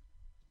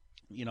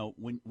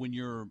 when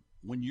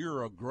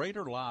you're a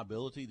greater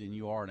liability than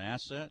you are an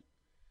asset,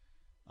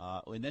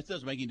 and that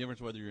doesn't make any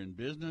difference whether you're in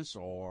business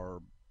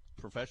or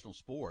professional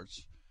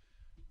sports,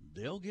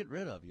 they'll get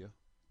rid of you,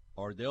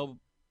 or they'll.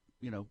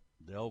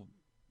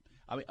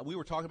 I mean, we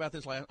were talking about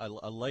this last.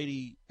 A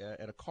lady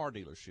at a car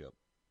dealership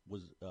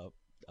was a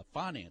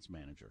finance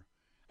manager,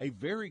 a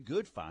very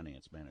good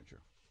finance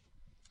manager,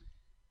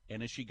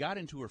 and as she got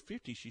into her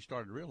 50s, she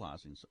started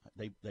realizing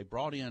they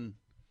brought in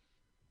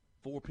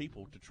 4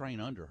 people to train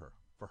under her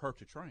for her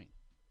to train.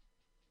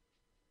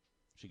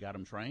 She got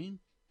them trained.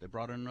 They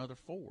brought in another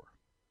 4.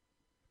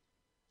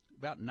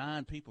 About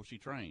 9 people she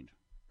trained.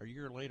 A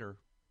year later,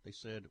 they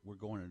said, we're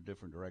going in a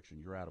different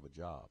direction. You're out of a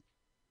job.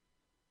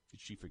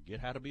 Did she forget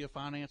how to be a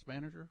finance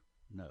manager?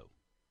 No.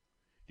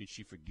 Did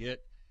she forget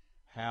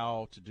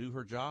how to do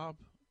her job?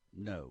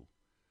 No.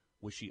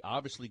 Was she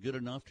obviously good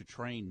enough to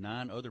train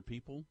 9 other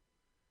people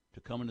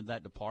to come into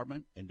that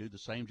department and do the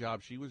same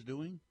job she was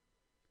doing?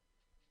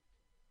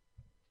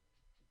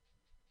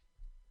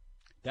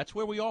 That's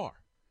where we are.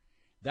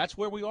 That's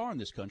where we are in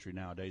this country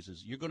nowadays,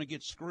 is you're going to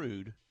get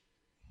screwed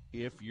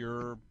if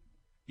you're,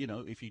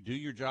 if you do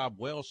your job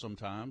well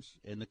sometimes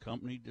and the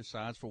company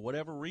decides for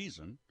whatever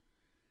reason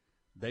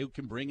they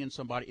can bring in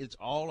somebody. It's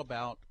all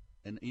about,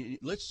 and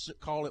let's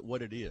call it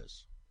what it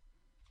is.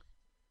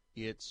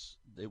 They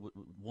were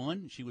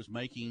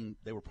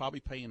probably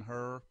paying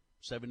her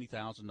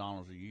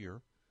 $70,000 a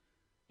year,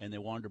 and they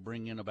wanted to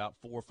bring in about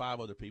 4 or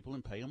 5 other people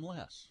and pay them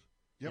less.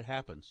 Yep. It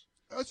happens.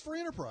 It's free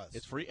enterprise.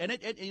 It's free, and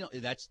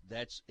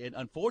and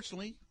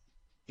unfortunately,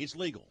 it's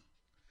legal.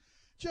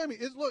 Jamie,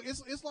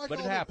 it's like. But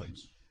it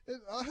happens.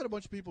 I had a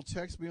bunch of people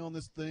text me on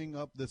this thing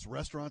up this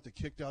restaurant that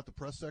kicked out the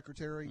press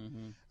secretary.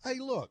 Mm-hmm. Hey,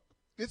 look,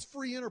 it's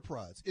free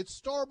enterprise. It's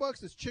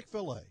Starbucks. It's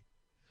Chick-fil-A.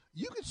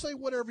 You can say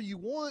whatever you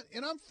want,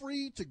 and I'm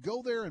free to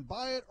go there and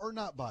buy it or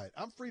not buy it.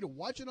 I'm free to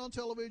watch it on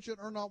television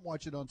or not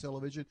watch it on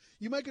television.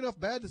 You make enough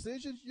bad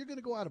decisions, you're going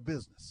to go out of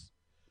business.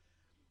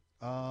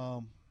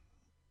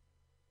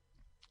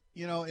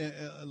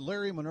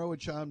 Larry Monroe had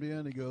chimed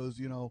in. He goes,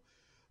 and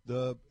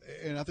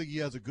I think he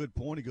has a good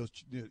point. He goes,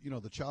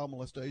 the child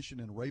molestation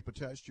and rape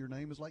attached to your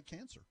name is like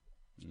cancer.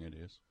 It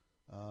is.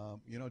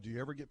 Do you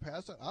ever get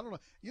past that? I don't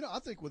know. I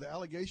think with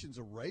allegations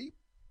of rape,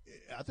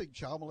 I think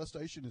child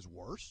molestation is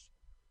worse.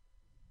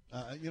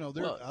 I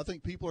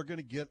think people are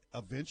going to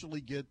eventually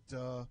get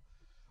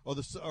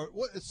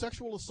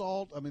sexual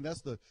assault. I mean,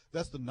 that's the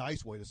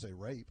nice way to say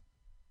rape.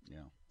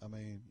 Yeah. I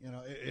mean,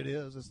 it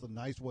is. It's the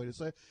nice way to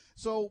say it.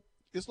 So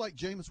it's like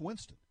Jameis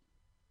Winston.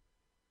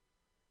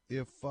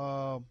 And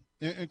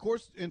of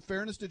course, in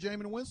fairness to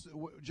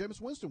Jameis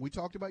Winston, we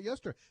talked about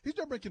yesterday, he's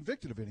never been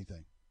convicted of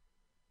anything.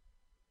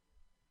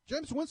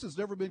 Jameis Winston's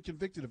never been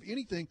convicted of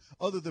anything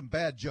other than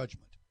bad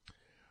judgment.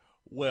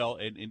 Well,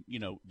 and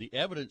the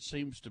evidence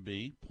seems to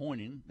be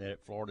pointing that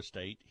at Florida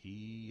State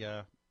he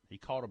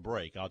caught a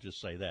break. I'll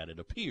just say that. It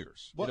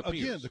appears. Well,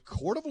 again, the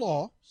court of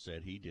law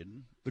said he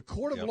didn't. The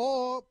court of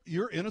law,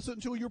 you're innocent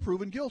until you're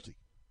proven guilty.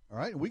 All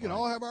right? And we can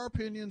all have our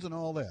opinions and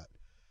all that.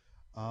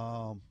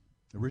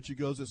 And Richie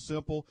goes, it's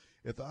simple.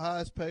 If the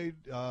highest paid,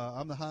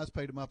 I'm the highest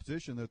paid in my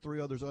position. There are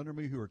 3 others under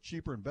me who are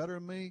cheaper and better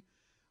than me.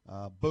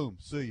 Boom,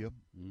 see you.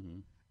 Mm-hmm.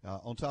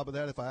 On top of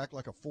that, if I act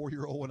like a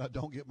 4-year-old when I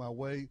don't get my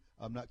way,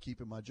 I'm not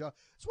keeping my job.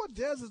 That's why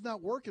Dez is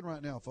not working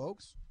right now,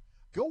 folks.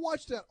 Go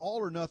watch that All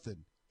or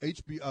Nothing,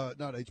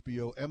 not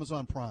HBO,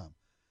 Amazon Prime.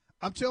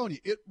 I'm telling you,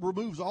 it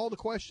removes all the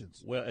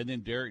questions. Well, and then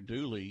Derek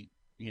Dooley,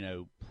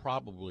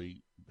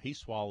 probably he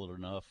swallowed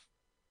enough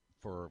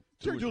for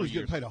 2 Derek or 3 Dooley's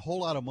years. getting paid a whole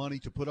lot of money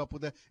to put up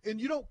with that.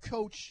 And you don't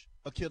coach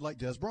a kid like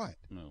Dez Bryant.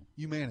 No.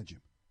 You manage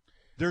him.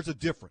 There's a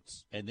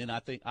difference. And then I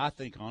think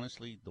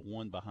honestly, the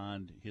one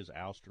behind his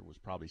ouster was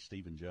probably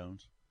Stephen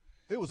Jones.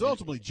 It was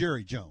ultimately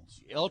Jerry Jones.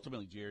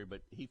 Ultimately Jerry,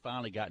 but he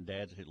finally got in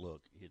Dad's head.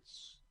 Look,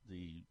 it's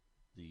the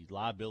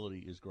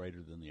liability is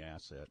greater than the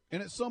asset.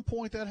 And at some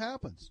point that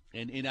happens.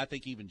 And I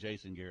think even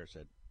Jason Garrett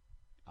said,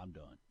 I'm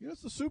done.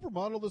 It's the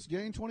supermodel that's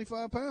gained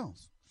 25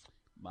 pounds.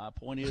 My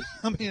point is,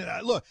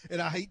 look, and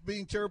I hate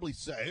being terribly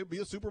said, be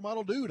a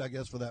supermodel dude, I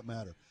guess, for that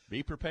matter.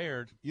 Be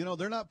prepared.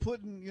 They're not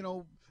putting,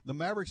 the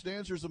Mavericks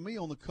dancers and me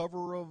on the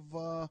cover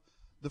of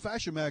the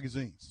fashion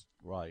magazines.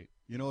 Right.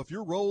 If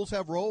your roles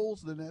have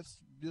roles, then that's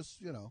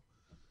just,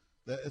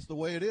 that's the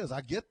way it is.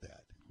 I get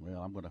that. Well,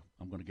 I'm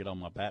gonna get on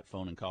my bat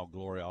phone and call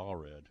Gloria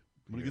Allred.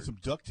 I'm gonna get some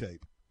duct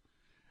tape.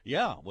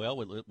 Yeah, well,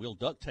 we'll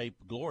duct tape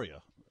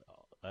Gloria,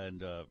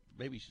 and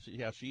maybe see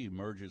how she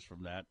emerges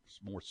from that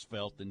more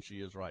svelte than she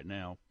is right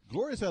now.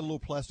 Gloria's had a little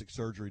plastic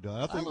surgery done.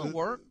 I think it'll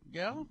work.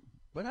 Yeah,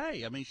 but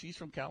hey, she's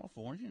from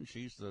California, and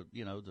she's the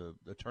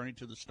attorney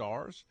to the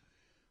stars.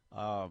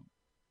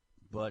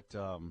 But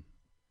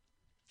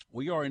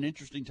we are in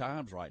interesting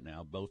times right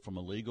now, both from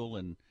a legal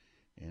and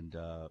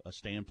a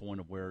standpoint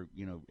of where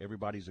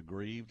everybody's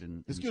aggrieved,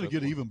 and it's going to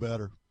get even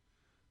better.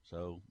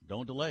 So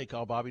don't delay.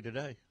 Call Bobby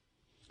today.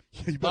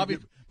 Bobby's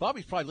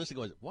probably listening,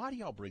 going, "Why do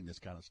y'all bring this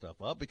kind of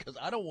stuff up? Because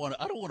I don't want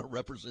to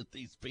represent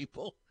these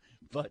people."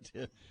 But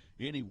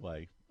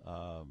anyway,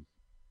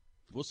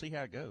 we'll see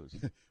how it goes.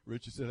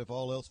 Richie said, "If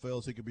all else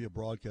fails, he could be a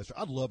broadcaster."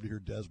 I'd love to hear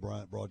Dez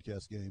Bryant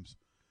broadcast games.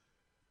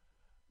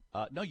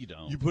 No, you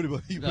don't. You put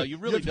him. You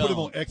really don't. Put him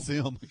on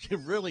XM. You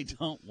really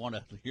don't want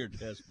to hear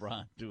Dez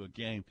Bryant do a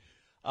game.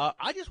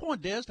 I just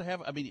want Dez to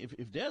have.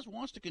 If Dez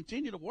wants to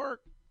continue to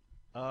work,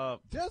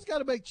 Dez got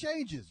to make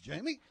changes,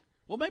 Jamie.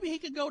 Well, maybe he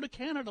could go to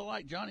Canada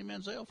like Johnny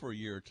Manziel for a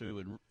year or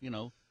two,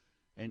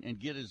 and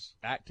get his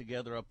act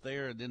together up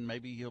there, and then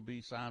maybe he'll be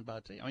signed by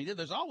a team.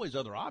 There's always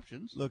other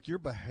options. Look, your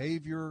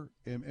behavior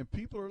and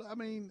people are.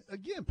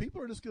 Again,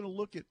 people are just going to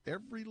look at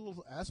every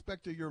little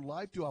aspect of your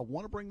life. Do I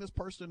want to bring this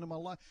person into my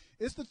life?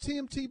 It's the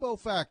Tim Tebow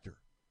factor.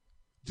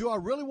 Do I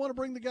really want to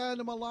bring the guy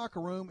into my locker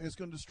room? It's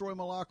going to destroy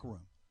my locker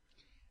room.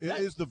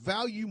 Is the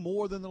value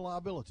more than the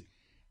liability?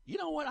 You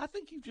know what? I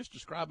think you've just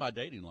described my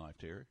dating life,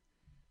 Terry.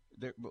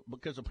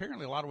 Because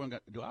apparently a lot of women go,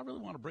 do I really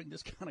want to bring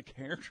this kind of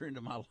character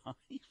into my life?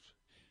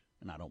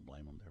 And I don't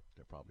blame them.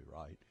 They're probably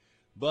right.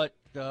 But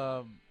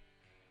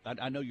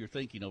I know you're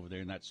thinking over there,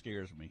 and that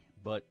scares me.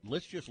 But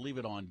let's just leave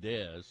it on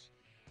Dez,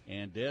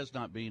 and Dez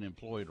not being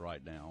employed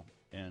right now.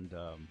 And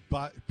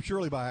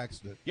purely by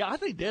accident. Yeah, I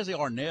think Desi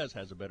Arnaz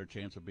has a better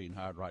chance of being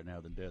hired right now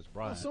than Dez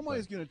Bryant. Well,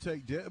 somebody's going to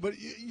take Dez. But,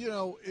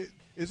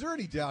 is there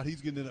any doubt he's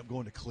going to end up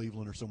going to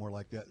Cleveland or somewhere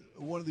like that?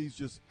 One of these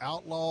just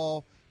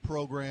outlaw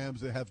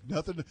programs that have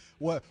nothing.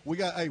 We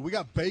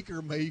got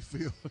Baker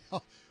Mayfield.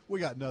 We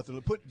got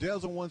nothing. Put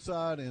Dez on one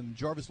side and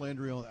Jarvis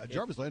Landry on.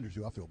 Jarvis Landry's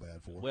who I feel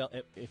bad for. Well,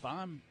 if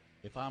I'm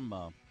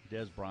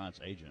Dez Bryant's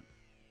agent,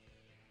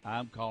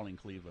 I'm calling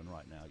Cleveland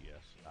right now.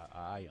 Yes,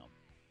 I am.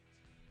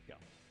 Yeah.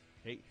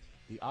 Hey,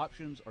 the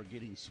options are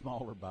getting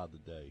smaller by the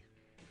day,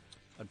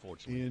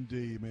 unfortunately.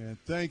 Indeed, man.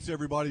 Thanks,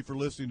 everybody, for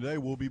listening today.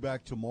 We'll be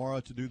back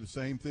tomorrow to do the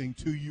same thing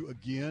to you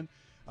again.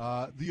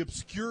 The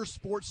obscure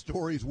sports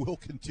stories will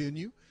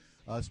continue.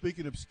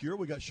 Speaking of obscure,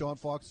 we got Sean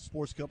Fox,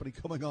 Sports Company,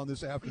 coming on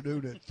this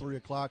afternoon at 3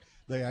 o'clock.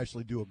 They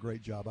actually do a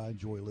great job. I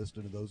enjoy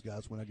listening to those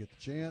guys when I get the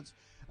chance.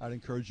 I'd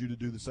encourage you to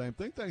do the same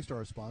thing. Thanks to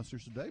our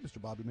sponsors today,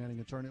 Mr. Bobby Manning,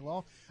 Attorney at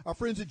Law. Our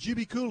friends at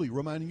GB Cooley,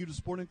 reminding you to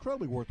support an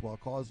incredibly worthwhile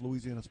cause,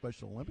 Louisiana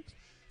Special Olympics.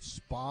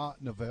 Spa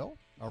Novell,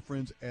 our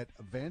friends at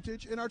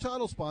Vantage, and our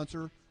title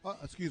sponsor,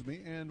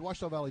 and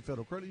Ouachita Valley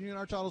Federal Credit Union,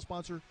 our title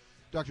sponsor,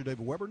 Dr.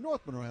 David Weber,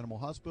 North Monroe Animal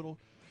Hospital.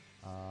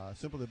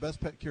 Simply the best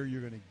pet care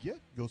you're going to get.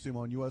 Go see him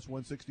on US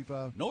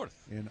 165 North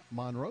in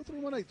Monroe.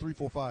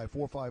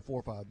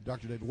 318-345-4545.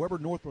 Dr. David Weber,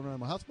 North Monroe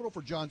Animal Hospital.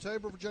 For John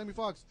Tabor, for Jamie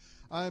Foxx,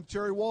 I am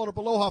Terry Waldrop.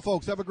 Aloha,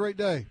 folks. Have a great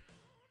day.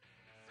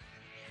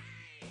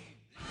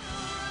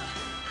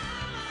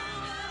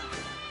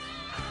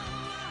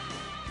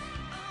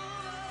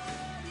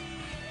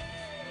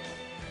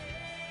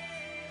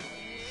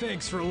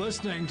 Thanks for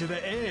listening to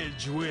The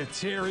Edge with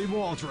Terry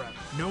Waldrop.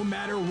 No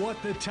matter what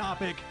the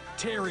topic,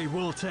 Terry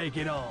will take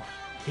it on.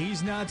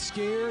 He's not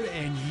scared,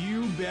 and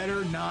you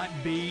better not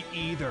be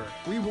either.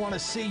 We want to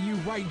see you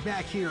right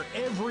back here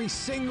every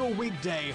single weekday.